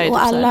mycket bättre är och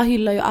typ alla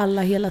hyllar ju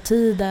alla hela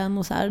tiden.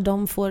 Och så här,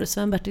 de får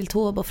Sven-Bertil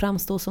Taube att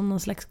framstå som någon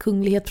slags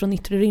kunglighet från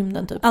yttre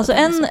rymden. Typ, alltså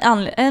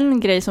en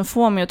grej som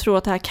får mig att tro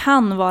att det här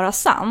kan vara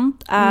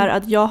sant är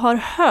att jag har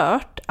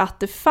hört att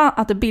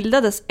det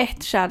bildades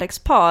ett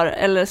kärlekspar,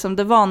 eller som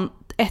det var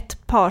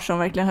ett par som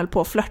verkligen höll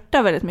på att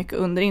flirta väldigt mycket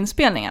under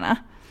inspelningarna.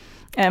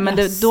 Men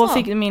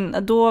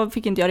då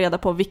fick inte jag reda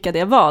på vilka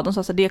det var. De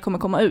sa att det kommer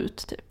komma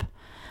ut typ.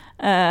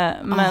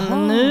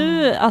 Men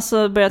nu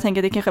alltså börjar jag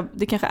tänka att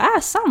det kanske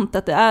är sant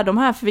att det är de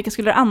här, för vilka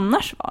skulle det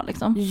annars vara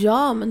liksom?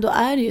 Ja, men då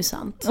är det ju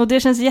sant. Och det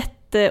känns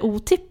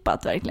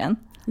jätteotippat verkligen.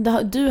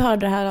 Du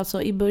hörde det här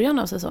alltså i början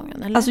av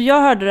säsongen, eller? Alltså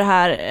jag hörde det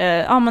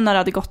här men när det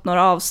hade gått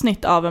några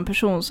avsnitt av en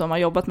person som har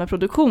jobbat med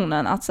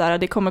produktionen, att så här,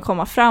 det kommer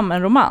komma fram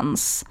en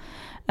romans.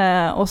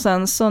 Och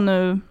sen så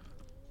nu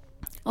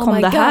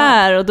kom det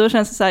här, och då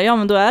känns det så här, ja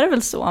men då är det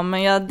väl så,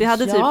 men jag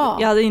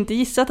hade inte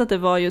gissat att det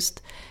var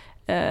just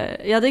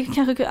jag hade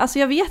kanske, alltså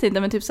jag vet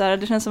inte, men typ så här,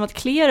 det känns som att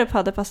Klerup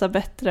hade passat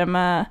bättre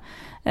med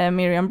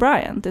Miriam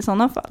Bryant i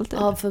sådana fall typ.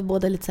 Ja, för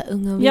båda lite så här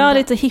unga och ja,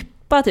 lite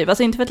hippa typ,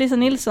 alltså inte för att Lisa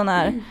Nilsson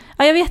är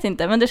ja, jag vet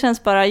inte, men det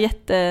känns bara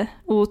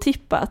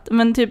jätteotippat.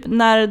 Men typ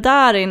när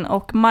Darin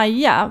och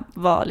Maja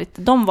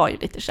de var ju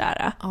lite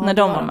kära när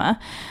de var med.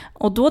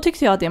 Och då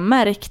tyckte jag att det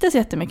märktes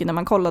jättemycket när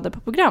man kollade på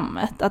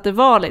programmet. Att det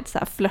var lite så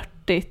här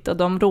flörtigt och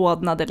de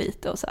rodnade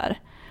lite och så här.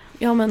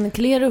 Ja, men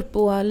Klerup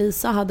och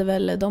Lisa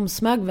de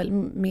smög väl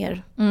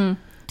mer.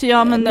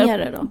 Ja, men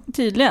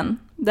tydligen.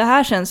 Det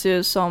här känns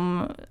ju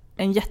som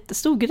en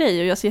jättestor grej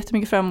och jag ser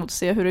jättemycket fram emot att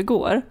se hur det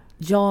går.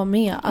 Jag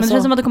med. Men det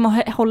känns som att de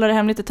kommer hålla det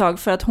hemligt ett tag,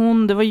 för att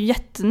det var ju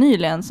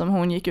jättenyligen som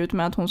hon gick ut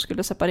med att hon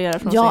skulle separera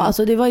från sin... Ja,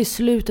 alltså det var i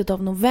slutet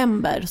av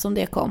november som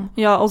det kom.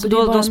 Ja, och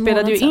de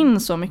spelade ju in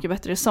Så mycket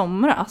bättre i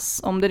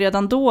somras. Om det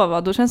redan då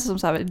var, då känns det som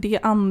så här, det är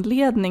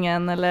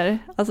anledningen, eller...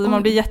 Alltså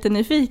man blir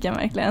jättenyfiken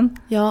verkligen.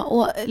 Ja,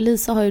 och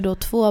Lisa har ju då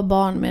 2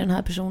 barn med den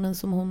här personen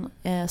som hon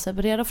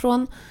separerar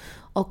från.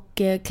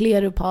 Och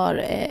Klerup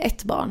har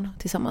 1 barn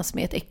tillsammans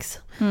med ett ex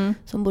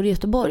som bor i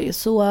Göteborg.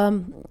 Så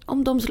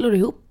om de slår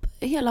ihop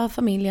hela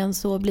familjen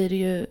så blir det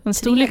ju en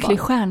stor lycklig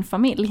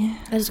stjärnfamilj.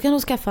 Eller så kan de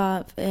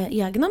skaffa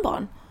egna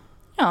barn.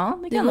 Ja,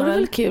 det vore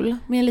väl kul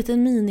med en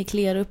liten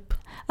mini-Klerup.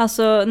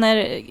 Alltså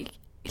när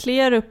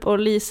Klerup och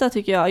Lisa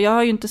tycker jag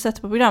har ju inte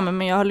sett på programmet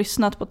men jag har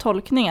lyssnat på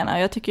tolkningarna.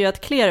 Jag tycker ju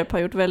att Klerup har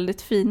gjort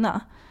väldigt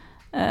fina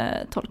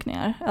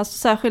tolkningar. Alltså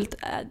särskilt,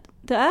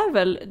 det är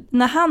väl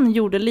när han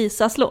gjorde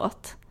Lisas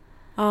låt.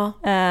 Ja.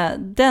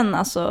 Den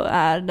alltså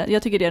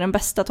jag tycker det är den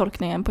bästa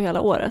tolkningen på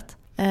hela året.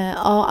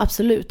 Ja,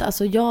 absolut.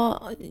 Alltså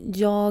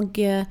jag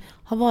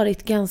har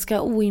varit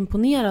ganska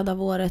oimponerad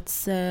av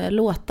årets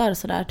låtar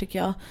sådär tycker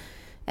jag.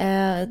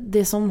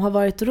 Det som har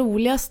varit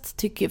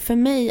roligast för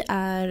mig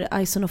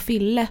är Ison och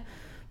Fille,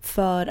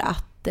 för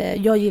att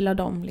jag gillar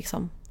dem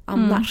liksom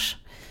annars.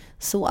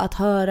 Så att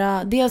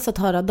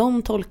höra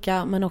dem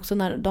tolka, men också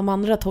när de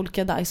andra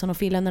tolkade Ison och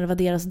Fille när det var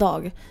deras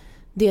dag,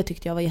 det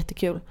tyckte jag var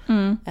jättekul.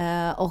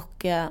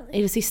 Och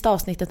i det sista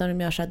avsnittet när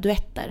de gör så här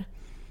duetter,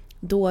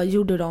 då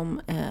gjorde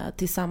de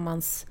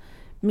tillsammans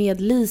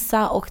med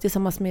Lisa och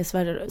tillsammans med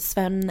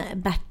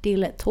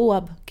Sven-Bertil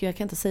Taube, jag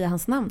kan inte säga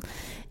hans namn,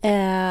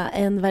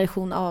 en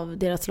version av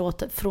deras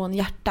låt Från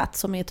hjärtat,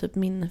 som är typ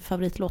min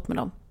favoritlåt med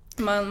dem.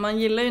 Man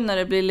gillar ju när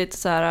det blir lite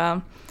så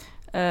här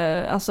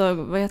alltså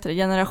vad heter det,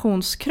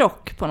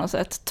 generationskrock på något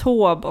sätt.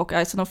 Taube och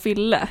Ison och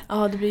Fille.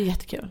 Ja, det blir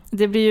jättekul.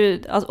 Det blir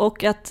ju,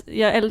 och att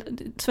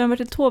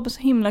Sven-Bertil Taube är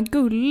så himla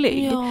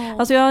gullig. Ja.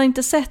 Alltså jag har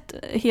inte sett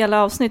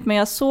hela avsnitt, men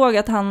jag såg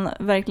att han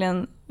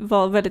verkligen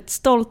var väldigt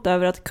stolt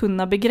över att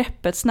kunna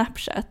begreppet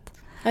Snapchat.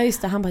 Ja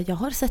just det, han bara, jag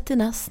har sett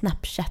dina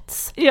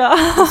Snapchats. Ja.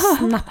 Och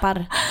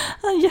snappar.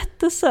 Han är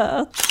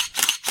jättesöt.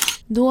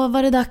 Då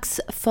var det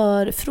dags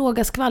för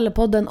Fråga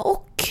Skvallerpodden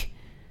och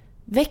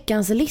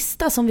veckans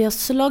lista som vi har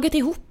slagit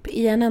ihop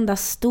i en enda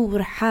stor,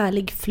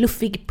 härlig,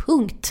 fluffig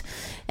punkt.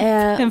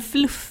 En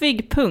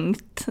fluffig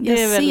punkt.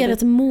 Jag ser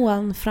ett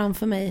moln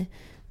framför mig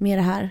med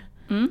det här.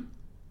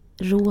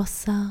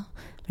 Rosa,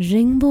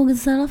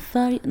 regnbågens alla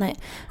färg. Nej,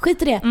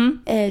 skit i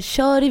det.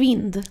 Kör i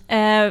vind.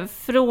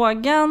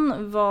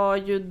 Frågan var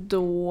ju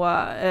då,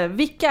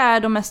 vilka är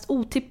de mest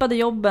otippade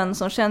jobben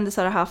som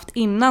kändisar har haft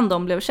innan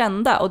de blev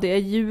kända? Och det är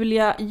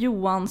Julia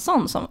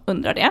Johansson som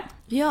undrar det.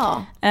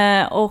 Ja.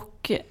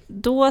 Och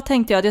då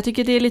tänkte jag att jag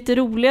tycker det är lite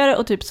roligare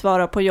att typ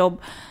svara på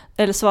jobb,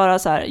 eller svara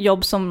så här,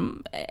 jobb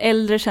som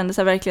äldre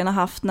kändisar verkligen har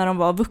haft när de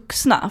var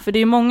vuxna. För det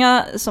är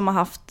många som har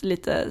haft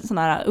lite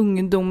såna här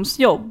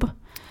ungdomsjobb.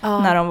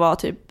 När de var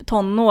typ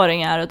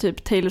tonåringar, och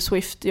typ Taylor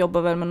Swift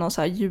jobbar väl med någon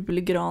så här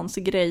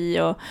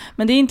julgransgrej.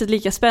 Men det är inte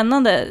lika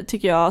spännande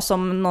tycker jag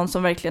som någon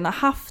som verkligen har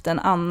haft en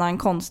annan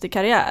konstig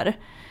karriär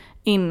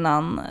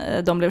innan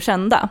de blev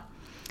kända.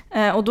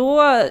 Och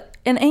då,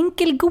 en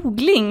enkel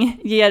googling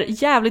ger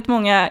jävligt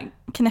många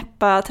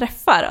knäppa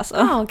träffar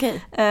alltså. Okay.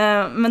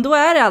 Men då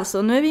är det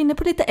alltså, nu är vi inne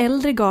på lite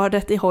äldre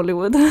gardet i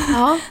Hollywood.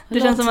 Ja, det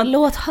känns som att,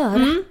 låt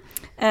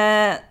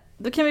höra.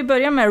 Då kan vi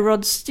börja med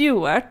Rod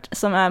Stewart,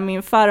 som är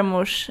min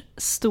farmors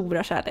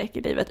stora kärlek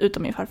i livet,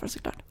 utom min farfar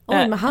såklart.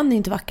 Oj, men han är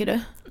inte vacker du.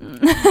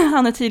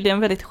 Han är tydligen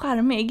väldigt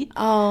charmig.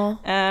 Ja.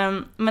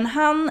 Men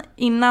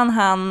innan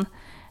han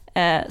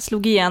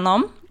slog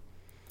igenom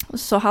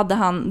så hade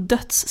han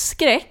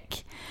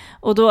dödsskräck.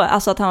 Och då,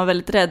 alltså att han var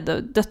väldigt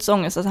rädd,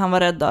 dödsångest, att han var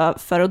rädd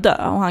för att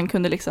dö. Och han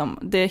kunde liksom,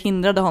 det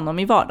hindrade honom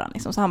i vardagen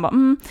liksom. Så han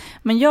bara,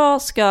 men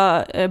jag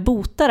ska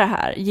bota det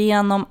här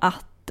genom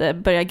att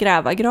börja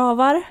gräva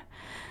gravar.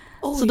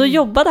 Oj. Så då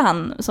jobbade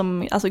han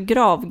som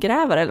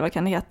gravgrävare, eller vad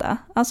kan det heta?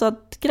 Alltså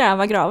att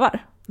gräva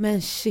gravar.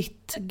 Men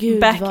shit,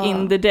 gud back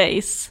in the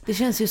days. Det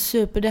känns ju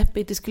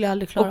superdeppigt, det skulle jag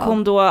aldrig klara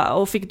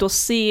av. Och fick då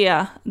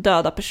se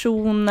döda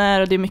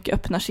personer, och det är mycket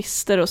öppna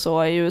kister och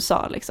så i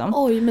USA liksom.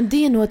 Oj, men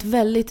det är nog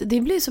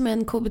det blir som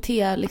en KBT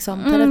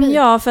liksom, terapi.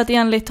 Ja, för att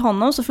enligt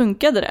honom så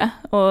funkade det.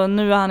 Och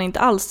nu är han inte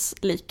alls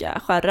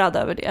lika skärrad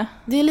över det.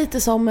 Det är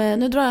lite som,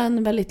 nu drar jag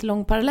en väldigt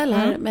lång parallell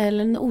här,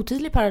 eller en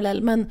otydlig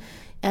parallell, men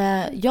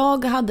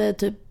jag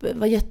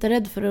var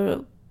jätterädd för att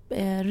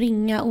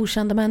ringa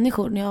okända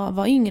människor när jag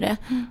var yngre.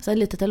 Så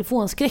lite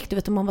telefonskräck, du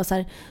vet, om man var så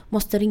här,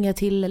 måste ringa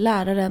till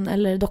läraren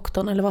eller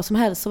doktorn eller vad som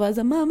helst, så var jag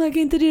så här, mamma,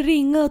 kan inte du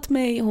ringa åt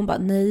mig? Och hon bara,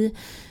 nej,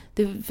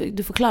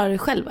 du får klara dig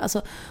själv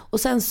alltså.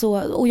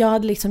 Och jag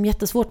hade liksom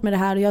jättesvårt med det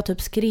här, och jag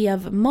typ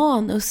skrev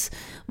manus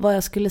vad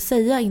jag skulle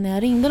säga innan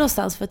jag ringde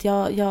någonstans, för att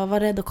jag var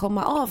rädd att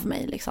komma av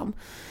mig liksom.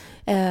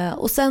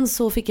 Och sen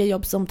så fick jag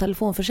jobb som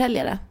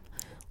telefonförsäljare.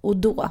 Och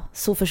då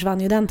så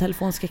försvann ju den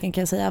telefonskräcken,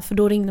 kan jag säga. För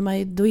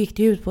då gick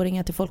det ju ut på att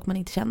ringa till folk man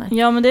inte känner.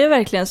 Ja, men det är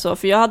verkligen så.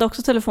 För jag hade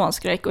också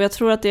telefonskräck. Och jag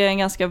tror att det är en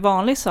ganska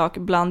vanlig sak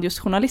bland just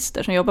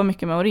journalister som jobbar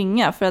mycket med att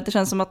ringa. För att det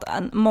känns som att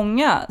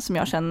många som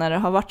jag känner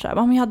har varit så här,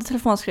 men jag hade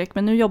telefonskräck,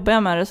 men nu jobbar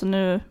jag med det, så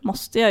nu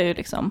måste jag ju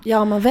liksom.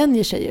 Ja, man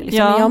vänjer sig ju liksom.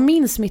 Ja. Jag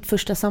minns mitt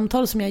första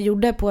samtal som jag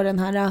gjorde på det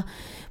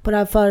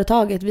här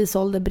företaget. Vi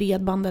sålde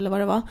bredband eller vad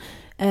det var.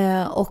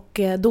 Och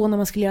då när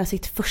man skulle göra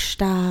sitt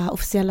första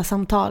officiella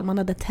samtal, man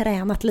hade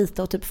tränat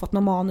lite och typ fått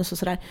någon manus och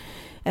sådär,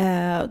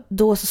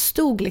 då så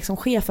stod liksom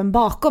chefen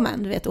bakom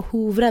en, du vet, och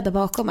hovrade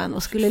bakom en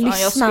och skulle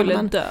lyssna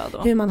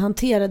hur man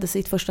hanterade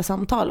sitt första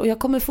samtal. Och jag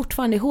kommer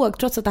fortfarande ihåg,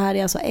 trots att det här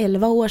är alltså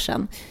 11 år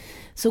sedan,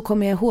 så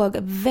kommer jag ihåg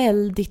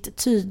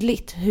väldigt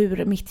tydligt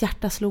hur mitt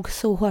hjärta slog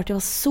så hårt. Jag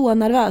var så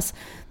nervös.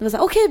 Det var så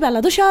här, okej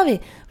Bella, då kör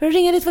vi. För att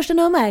ringa ditt första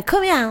nummer.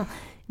 Kom igen.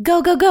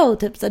 Go, go, go.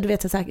 Typ så du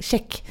vet, så här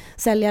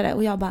checksäljare.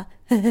 Och jag bara,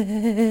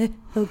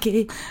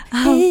 okej.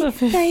 Hej,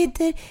 jag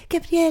heter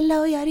Gabriella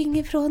och jag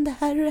ringer från det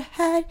här och det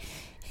här.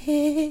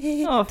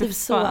 Typ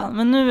så.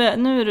 Men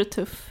nu är du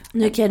tuff.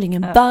 Nu kan jag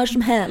ringa var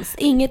som helst.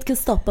 Inget kan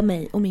stoppa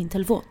mig och min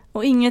telefon.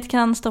 Och inget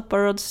kan stoppa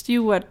Rod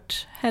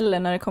Stewart heller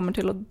när det kommer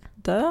till att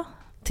dö.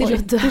 Det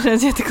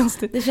känns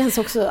jättekonstigt. Det känns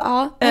också,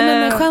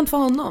 men skönt för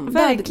honom.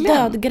 Verkligen.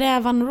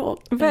 Dödgrävan råd.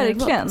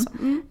 Verkligen.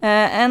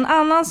 En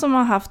annan som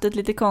har haft ett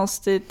lite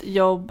konstigt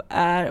jobb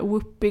är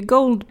Whoopi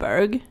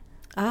Goldberg.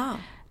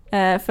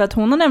 För att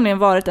hon har nämligen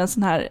varit en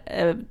sån här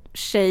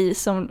tjej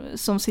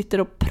som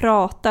sitter och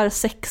pratar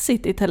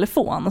sexigt i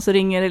telefon. Och så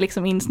ringer det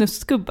liksom in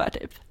snuskgubbar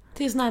typ.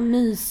 Det är sån här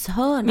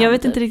myshörna. Jag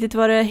vet inte riktigt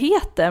vad det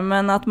heter,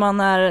 men att man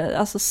är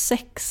alltså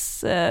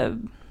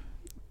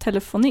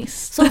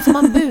telefonist. Sånt som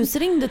man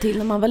busringde till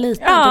när man var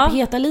liten, typ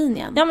Heta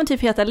linjen. Ja, men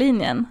typ Heta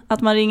linjen.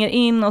 Att man ringer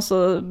in och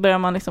så börjar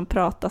man liksom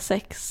prata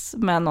sex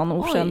med någon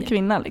okänd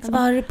kvinna. Liksom.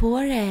 Vad har du på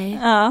dig?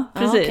 Ja,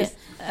 precis.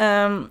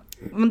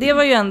 Men det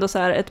var ju ändå så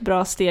här ett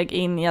bra steg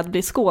in i att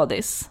bli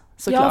skådis.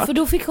 Såklart. Ja, för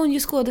då fick hon ju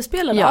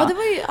skådespela. Ja, det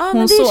var ju,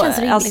 men det känns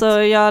rimligt. Alltså,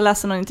 jag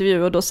läste någon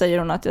intervju och då säger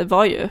hon att det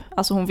var ju,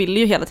 alltså hon ville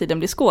ju hela tiden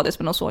bli skådis,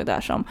 men hon såg det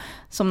här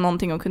som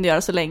någonting hon kunde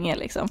göra så länge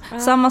liksom.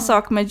 Samma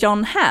sak med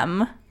John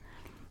Hamm.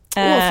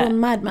 Från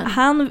Mad Men.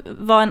 Han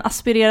var en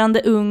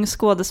aspirerande ung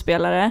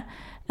skådespelare.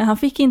 Han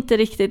fick inte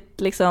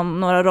riktigt liksom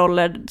några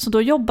roller, så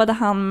då jobbade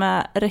han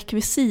med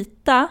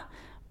rekvisita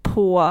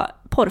på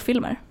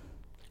porrfilmer.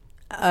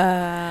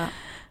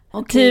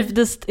 Okay.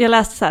 Typ, jag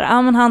läste så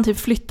här, men han typ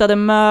flyttade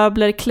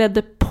möbler,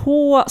 klädde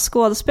på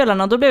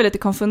skådespelarna, och då blev jag lite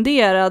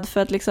konfunderad,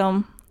 för att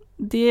liksom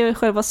det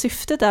själva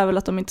syftet är väl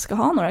att de inte ska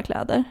ha några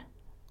kläder.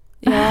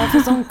 Ja,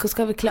 för de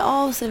ska väl klä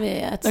av sig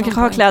vid ett de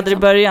kanske har kläder liksom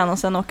i början och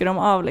sen åker de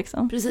av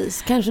liksom.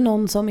 Precis, kanske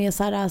någon som är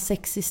så här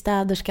sexig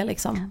städerska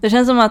liksom. Det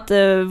känns som att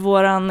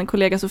våran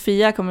kollega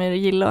Sofia kommer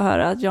gilla att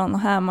höra att John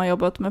Hamm har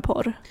jobbat med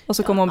porr. Och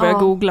så kommer hon börja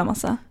googla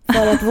massa.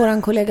 För att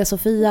våran kollega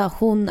Sofia,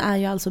 hon är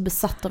ju alltså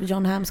besatt av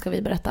John Hamm, ska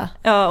vi berätta.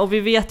 Ja, och vi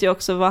vet ju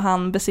också vad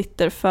han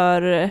besitter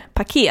för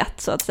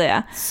paket, så att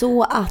säga.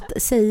 Så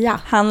att säga.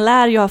 Han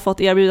lär ju ha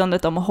fått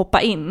erbjudandet om att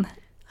hoppa in.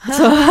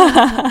 Så.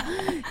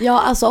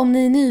 Ja, alltså om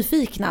ni är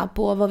nyfikna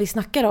på vad vi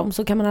snackar om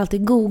så kan man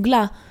alltid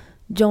googla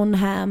John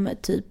Hamm,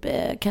 typ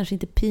kanske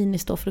inte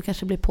penis då, för då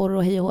kanske det blir porr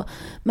och hej och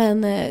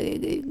men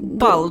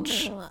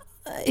bulge.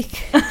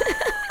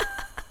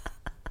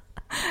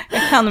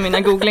 Jag kan mina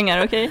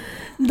googlingar, okej?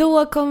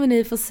 Då kommer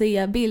ni få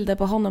se bilder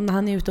på honom när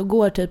han är ute och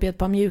går typ i ett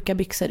par mjuka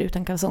byxor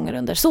utan kalsonger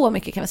under. Så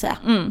mycket kan vi säga.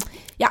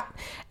 Ja.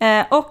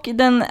 Och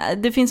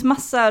det finns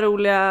massa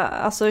roliga,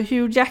 alltså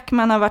Hugh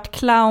Jackman har varit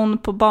clown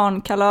på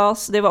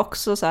barnkalas. Det var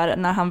också så här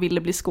när han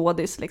ville bli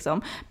skådis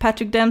liksom.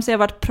 Patrick Dempsey har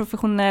varit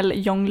professionell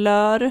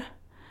jonglör.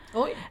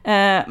 Oj.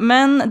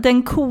 Men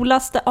den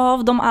coolaste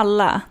av dem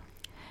alla,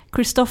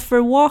 Christopher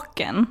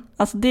Walken,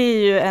 alltså det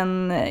är ju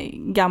en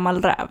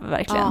gammal räv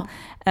verkligen. Ja.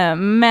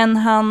 Men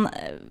han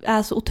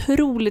är så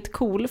otroligt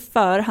cool,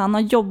 för han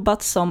har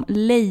jobbat som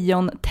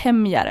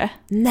lejontämjare.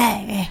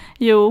 Nej.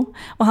 Jo,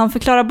 och han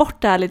förklarar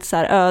bort det här lite så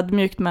här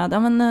ödmjukt med, ja,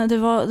 men det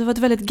var ett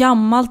väldigt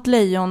gammalt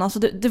lejon, alltså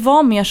det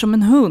var mer som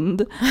en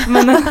hund.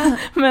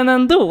 Men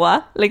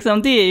ändå,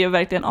 liksom, det är ju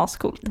verkligen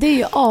ascoolt. Det är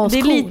ju ascoolt. Det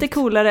är lite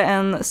coolare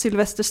än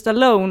Sylvester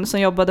Stallone som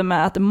jobbade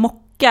med att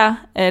mocka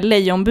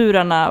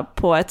lejonburarna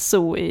på ett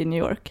zoo i New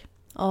York.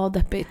 Ja,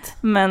 deppigt.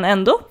 Men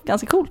ändå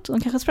ganska coolt.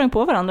 De kanske sprang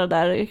på varandra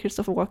där,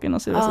 Christopher Walken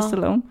och Sylvester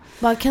Stallone.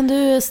 Bara, kan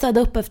du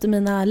städa upp efter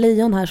mina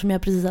lejon här som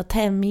jag precis har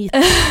tämjt?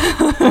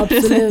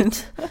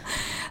 Absolut.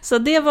 Så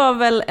det var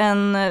väl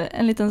en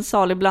liten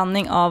salig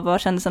blandning av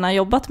vad kändisarna har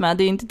jobbat med.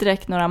 Det är ju inte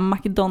direkt några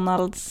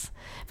McDonalds,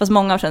 fast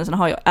många av kändisarna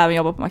har ju även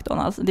jobbat på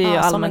McDonalds. Det är ju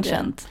allmänt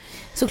känt.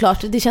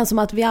 Såklart, det känns som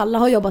att vi alla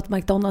har jobbat på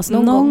McDonalds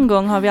någon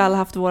gång har vi alla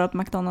haft vårt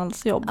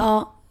McDonalds-jobb.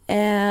 Ja.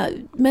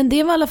 Men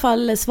det var i alla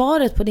fall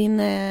svaret på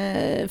din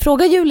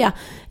fråga, Julia.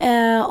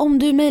 Om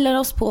du mejlar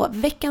oss på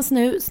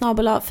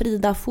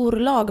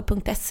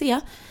veckansnu@fridaforlag.se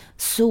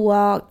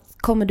så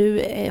kommer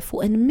du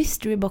få en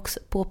mystery box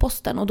på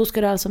posten, och då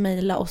ska du alltså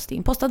mejla oss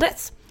din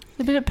postadress.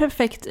 Det blir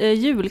perfekt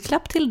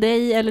julklapp till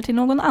dig eller till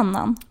någon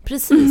annan.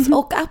 Precis,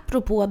 och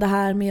apropå det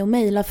här med att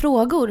mejla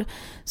frågor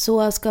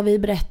så ska vi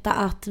berätta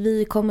att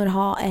vi kommer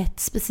ha ett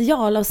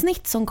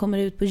specialavsnitt som kommer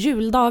ut på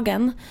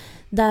juldagen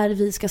där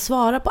vi ska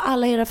svara på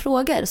alla era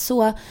frågor.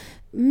 Så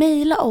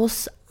mejla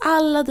oss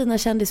alla dina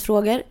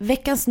kändisfrågor,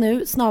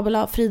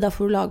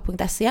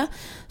 veckansnu@fridaforlag.se,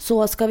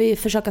 så ska vi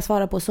försöka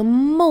svara på så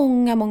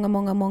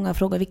många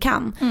frågor vi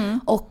kan.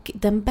 Och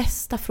den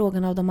bästa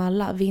frågan av dem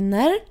alla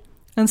vinner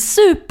en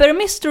super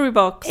mystery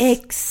box.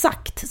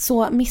 Exakt,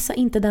 så missa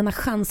inte denna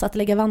chans att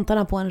lägga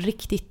vantarna på en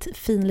riktigt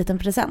fin liten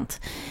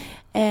present.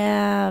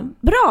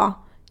 Bra!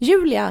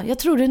 Julia, jag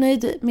tror du är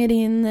nöjd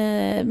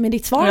med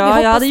ditt svar.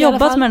 Ja, jag hade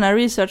jobbat med den här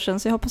researchen,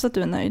 så jag hoppas att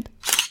du är nöjd.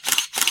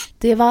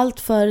 Det var allt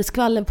för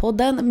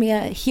Skvallerpodden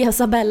med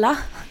Hesabella.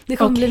 Det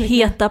kommer och bli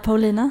heta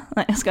Paulina.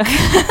 Nej, jag ska.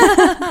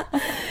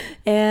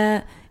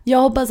 Jag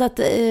hoppas att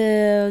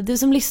du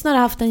som lyssnar har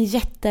haft en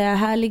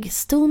jättehärlig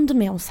stund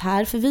med oss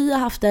här. För vi har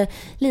haft det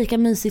lika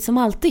mysigt som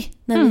alltid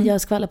när vi gör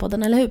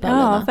Skvallerpodden, eller hur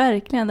Paulina? Ja,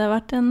 verkligen. Det har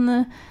varit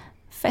en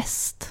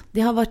fest.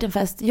 Det har varit en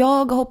fest.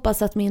 Jag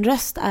hoppas att min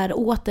röst är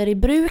åter i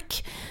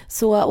bruk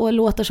och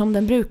låter som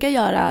den brukar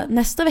göra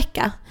nästa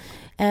vecka.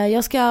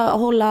 Jag ska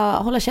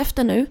hålla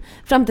käften nu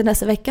fram till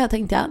nästa vecka,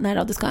 tänkte jag. Nej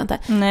då, det ska jag inte.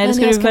 Nej, det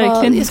ska du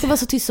verkligen. Jag ska vara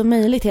så tyst som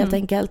möjligt helt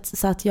enkelt,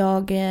 så att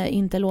jag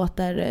inte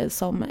låter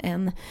som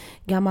en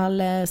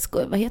gammal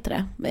vad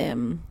heter det?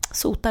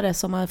 Sotare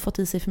som har fått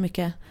i sig för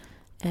mycket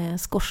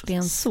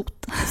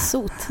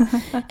skorstenssot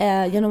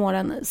genom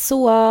åren.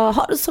 Så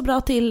ha det så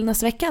bra till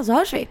nästa vecka, så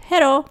hörs vi.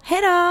 Hej då!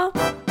 Hej då!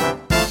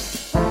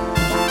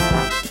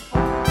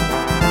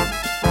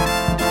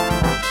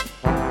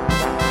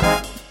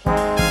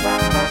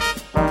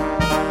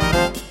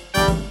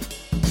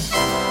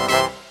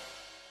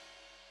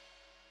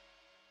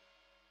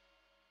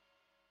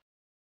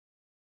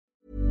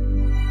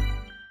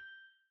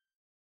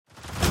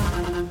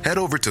 Head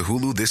over to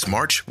Hulu this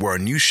March, where our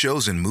new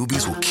shows and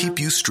movies will keep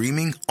you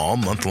streaming all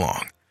month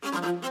long.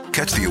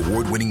 Catch the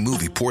award-winning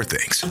movie Poor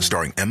Things,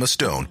 starring Emma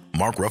Stone,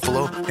 Mark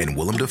Ruffalo, and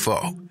Willem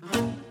Dafoe.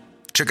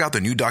 Check out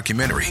the new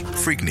documentary,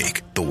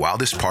 Freaknik, The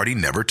Wildest Party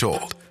Never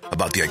Told,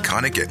 about the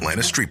iconic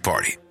Atlanta Street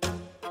Party.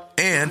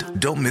 And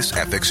don't miss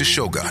FX's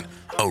Shogun,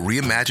 a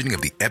reimagining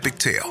of the epic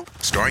tale,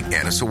 starring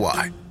Anna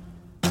Sawai.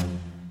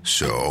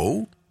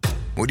 So,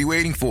 what are you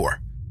waiting for?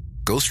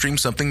 Go stream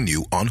something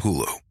new on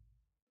Hulu.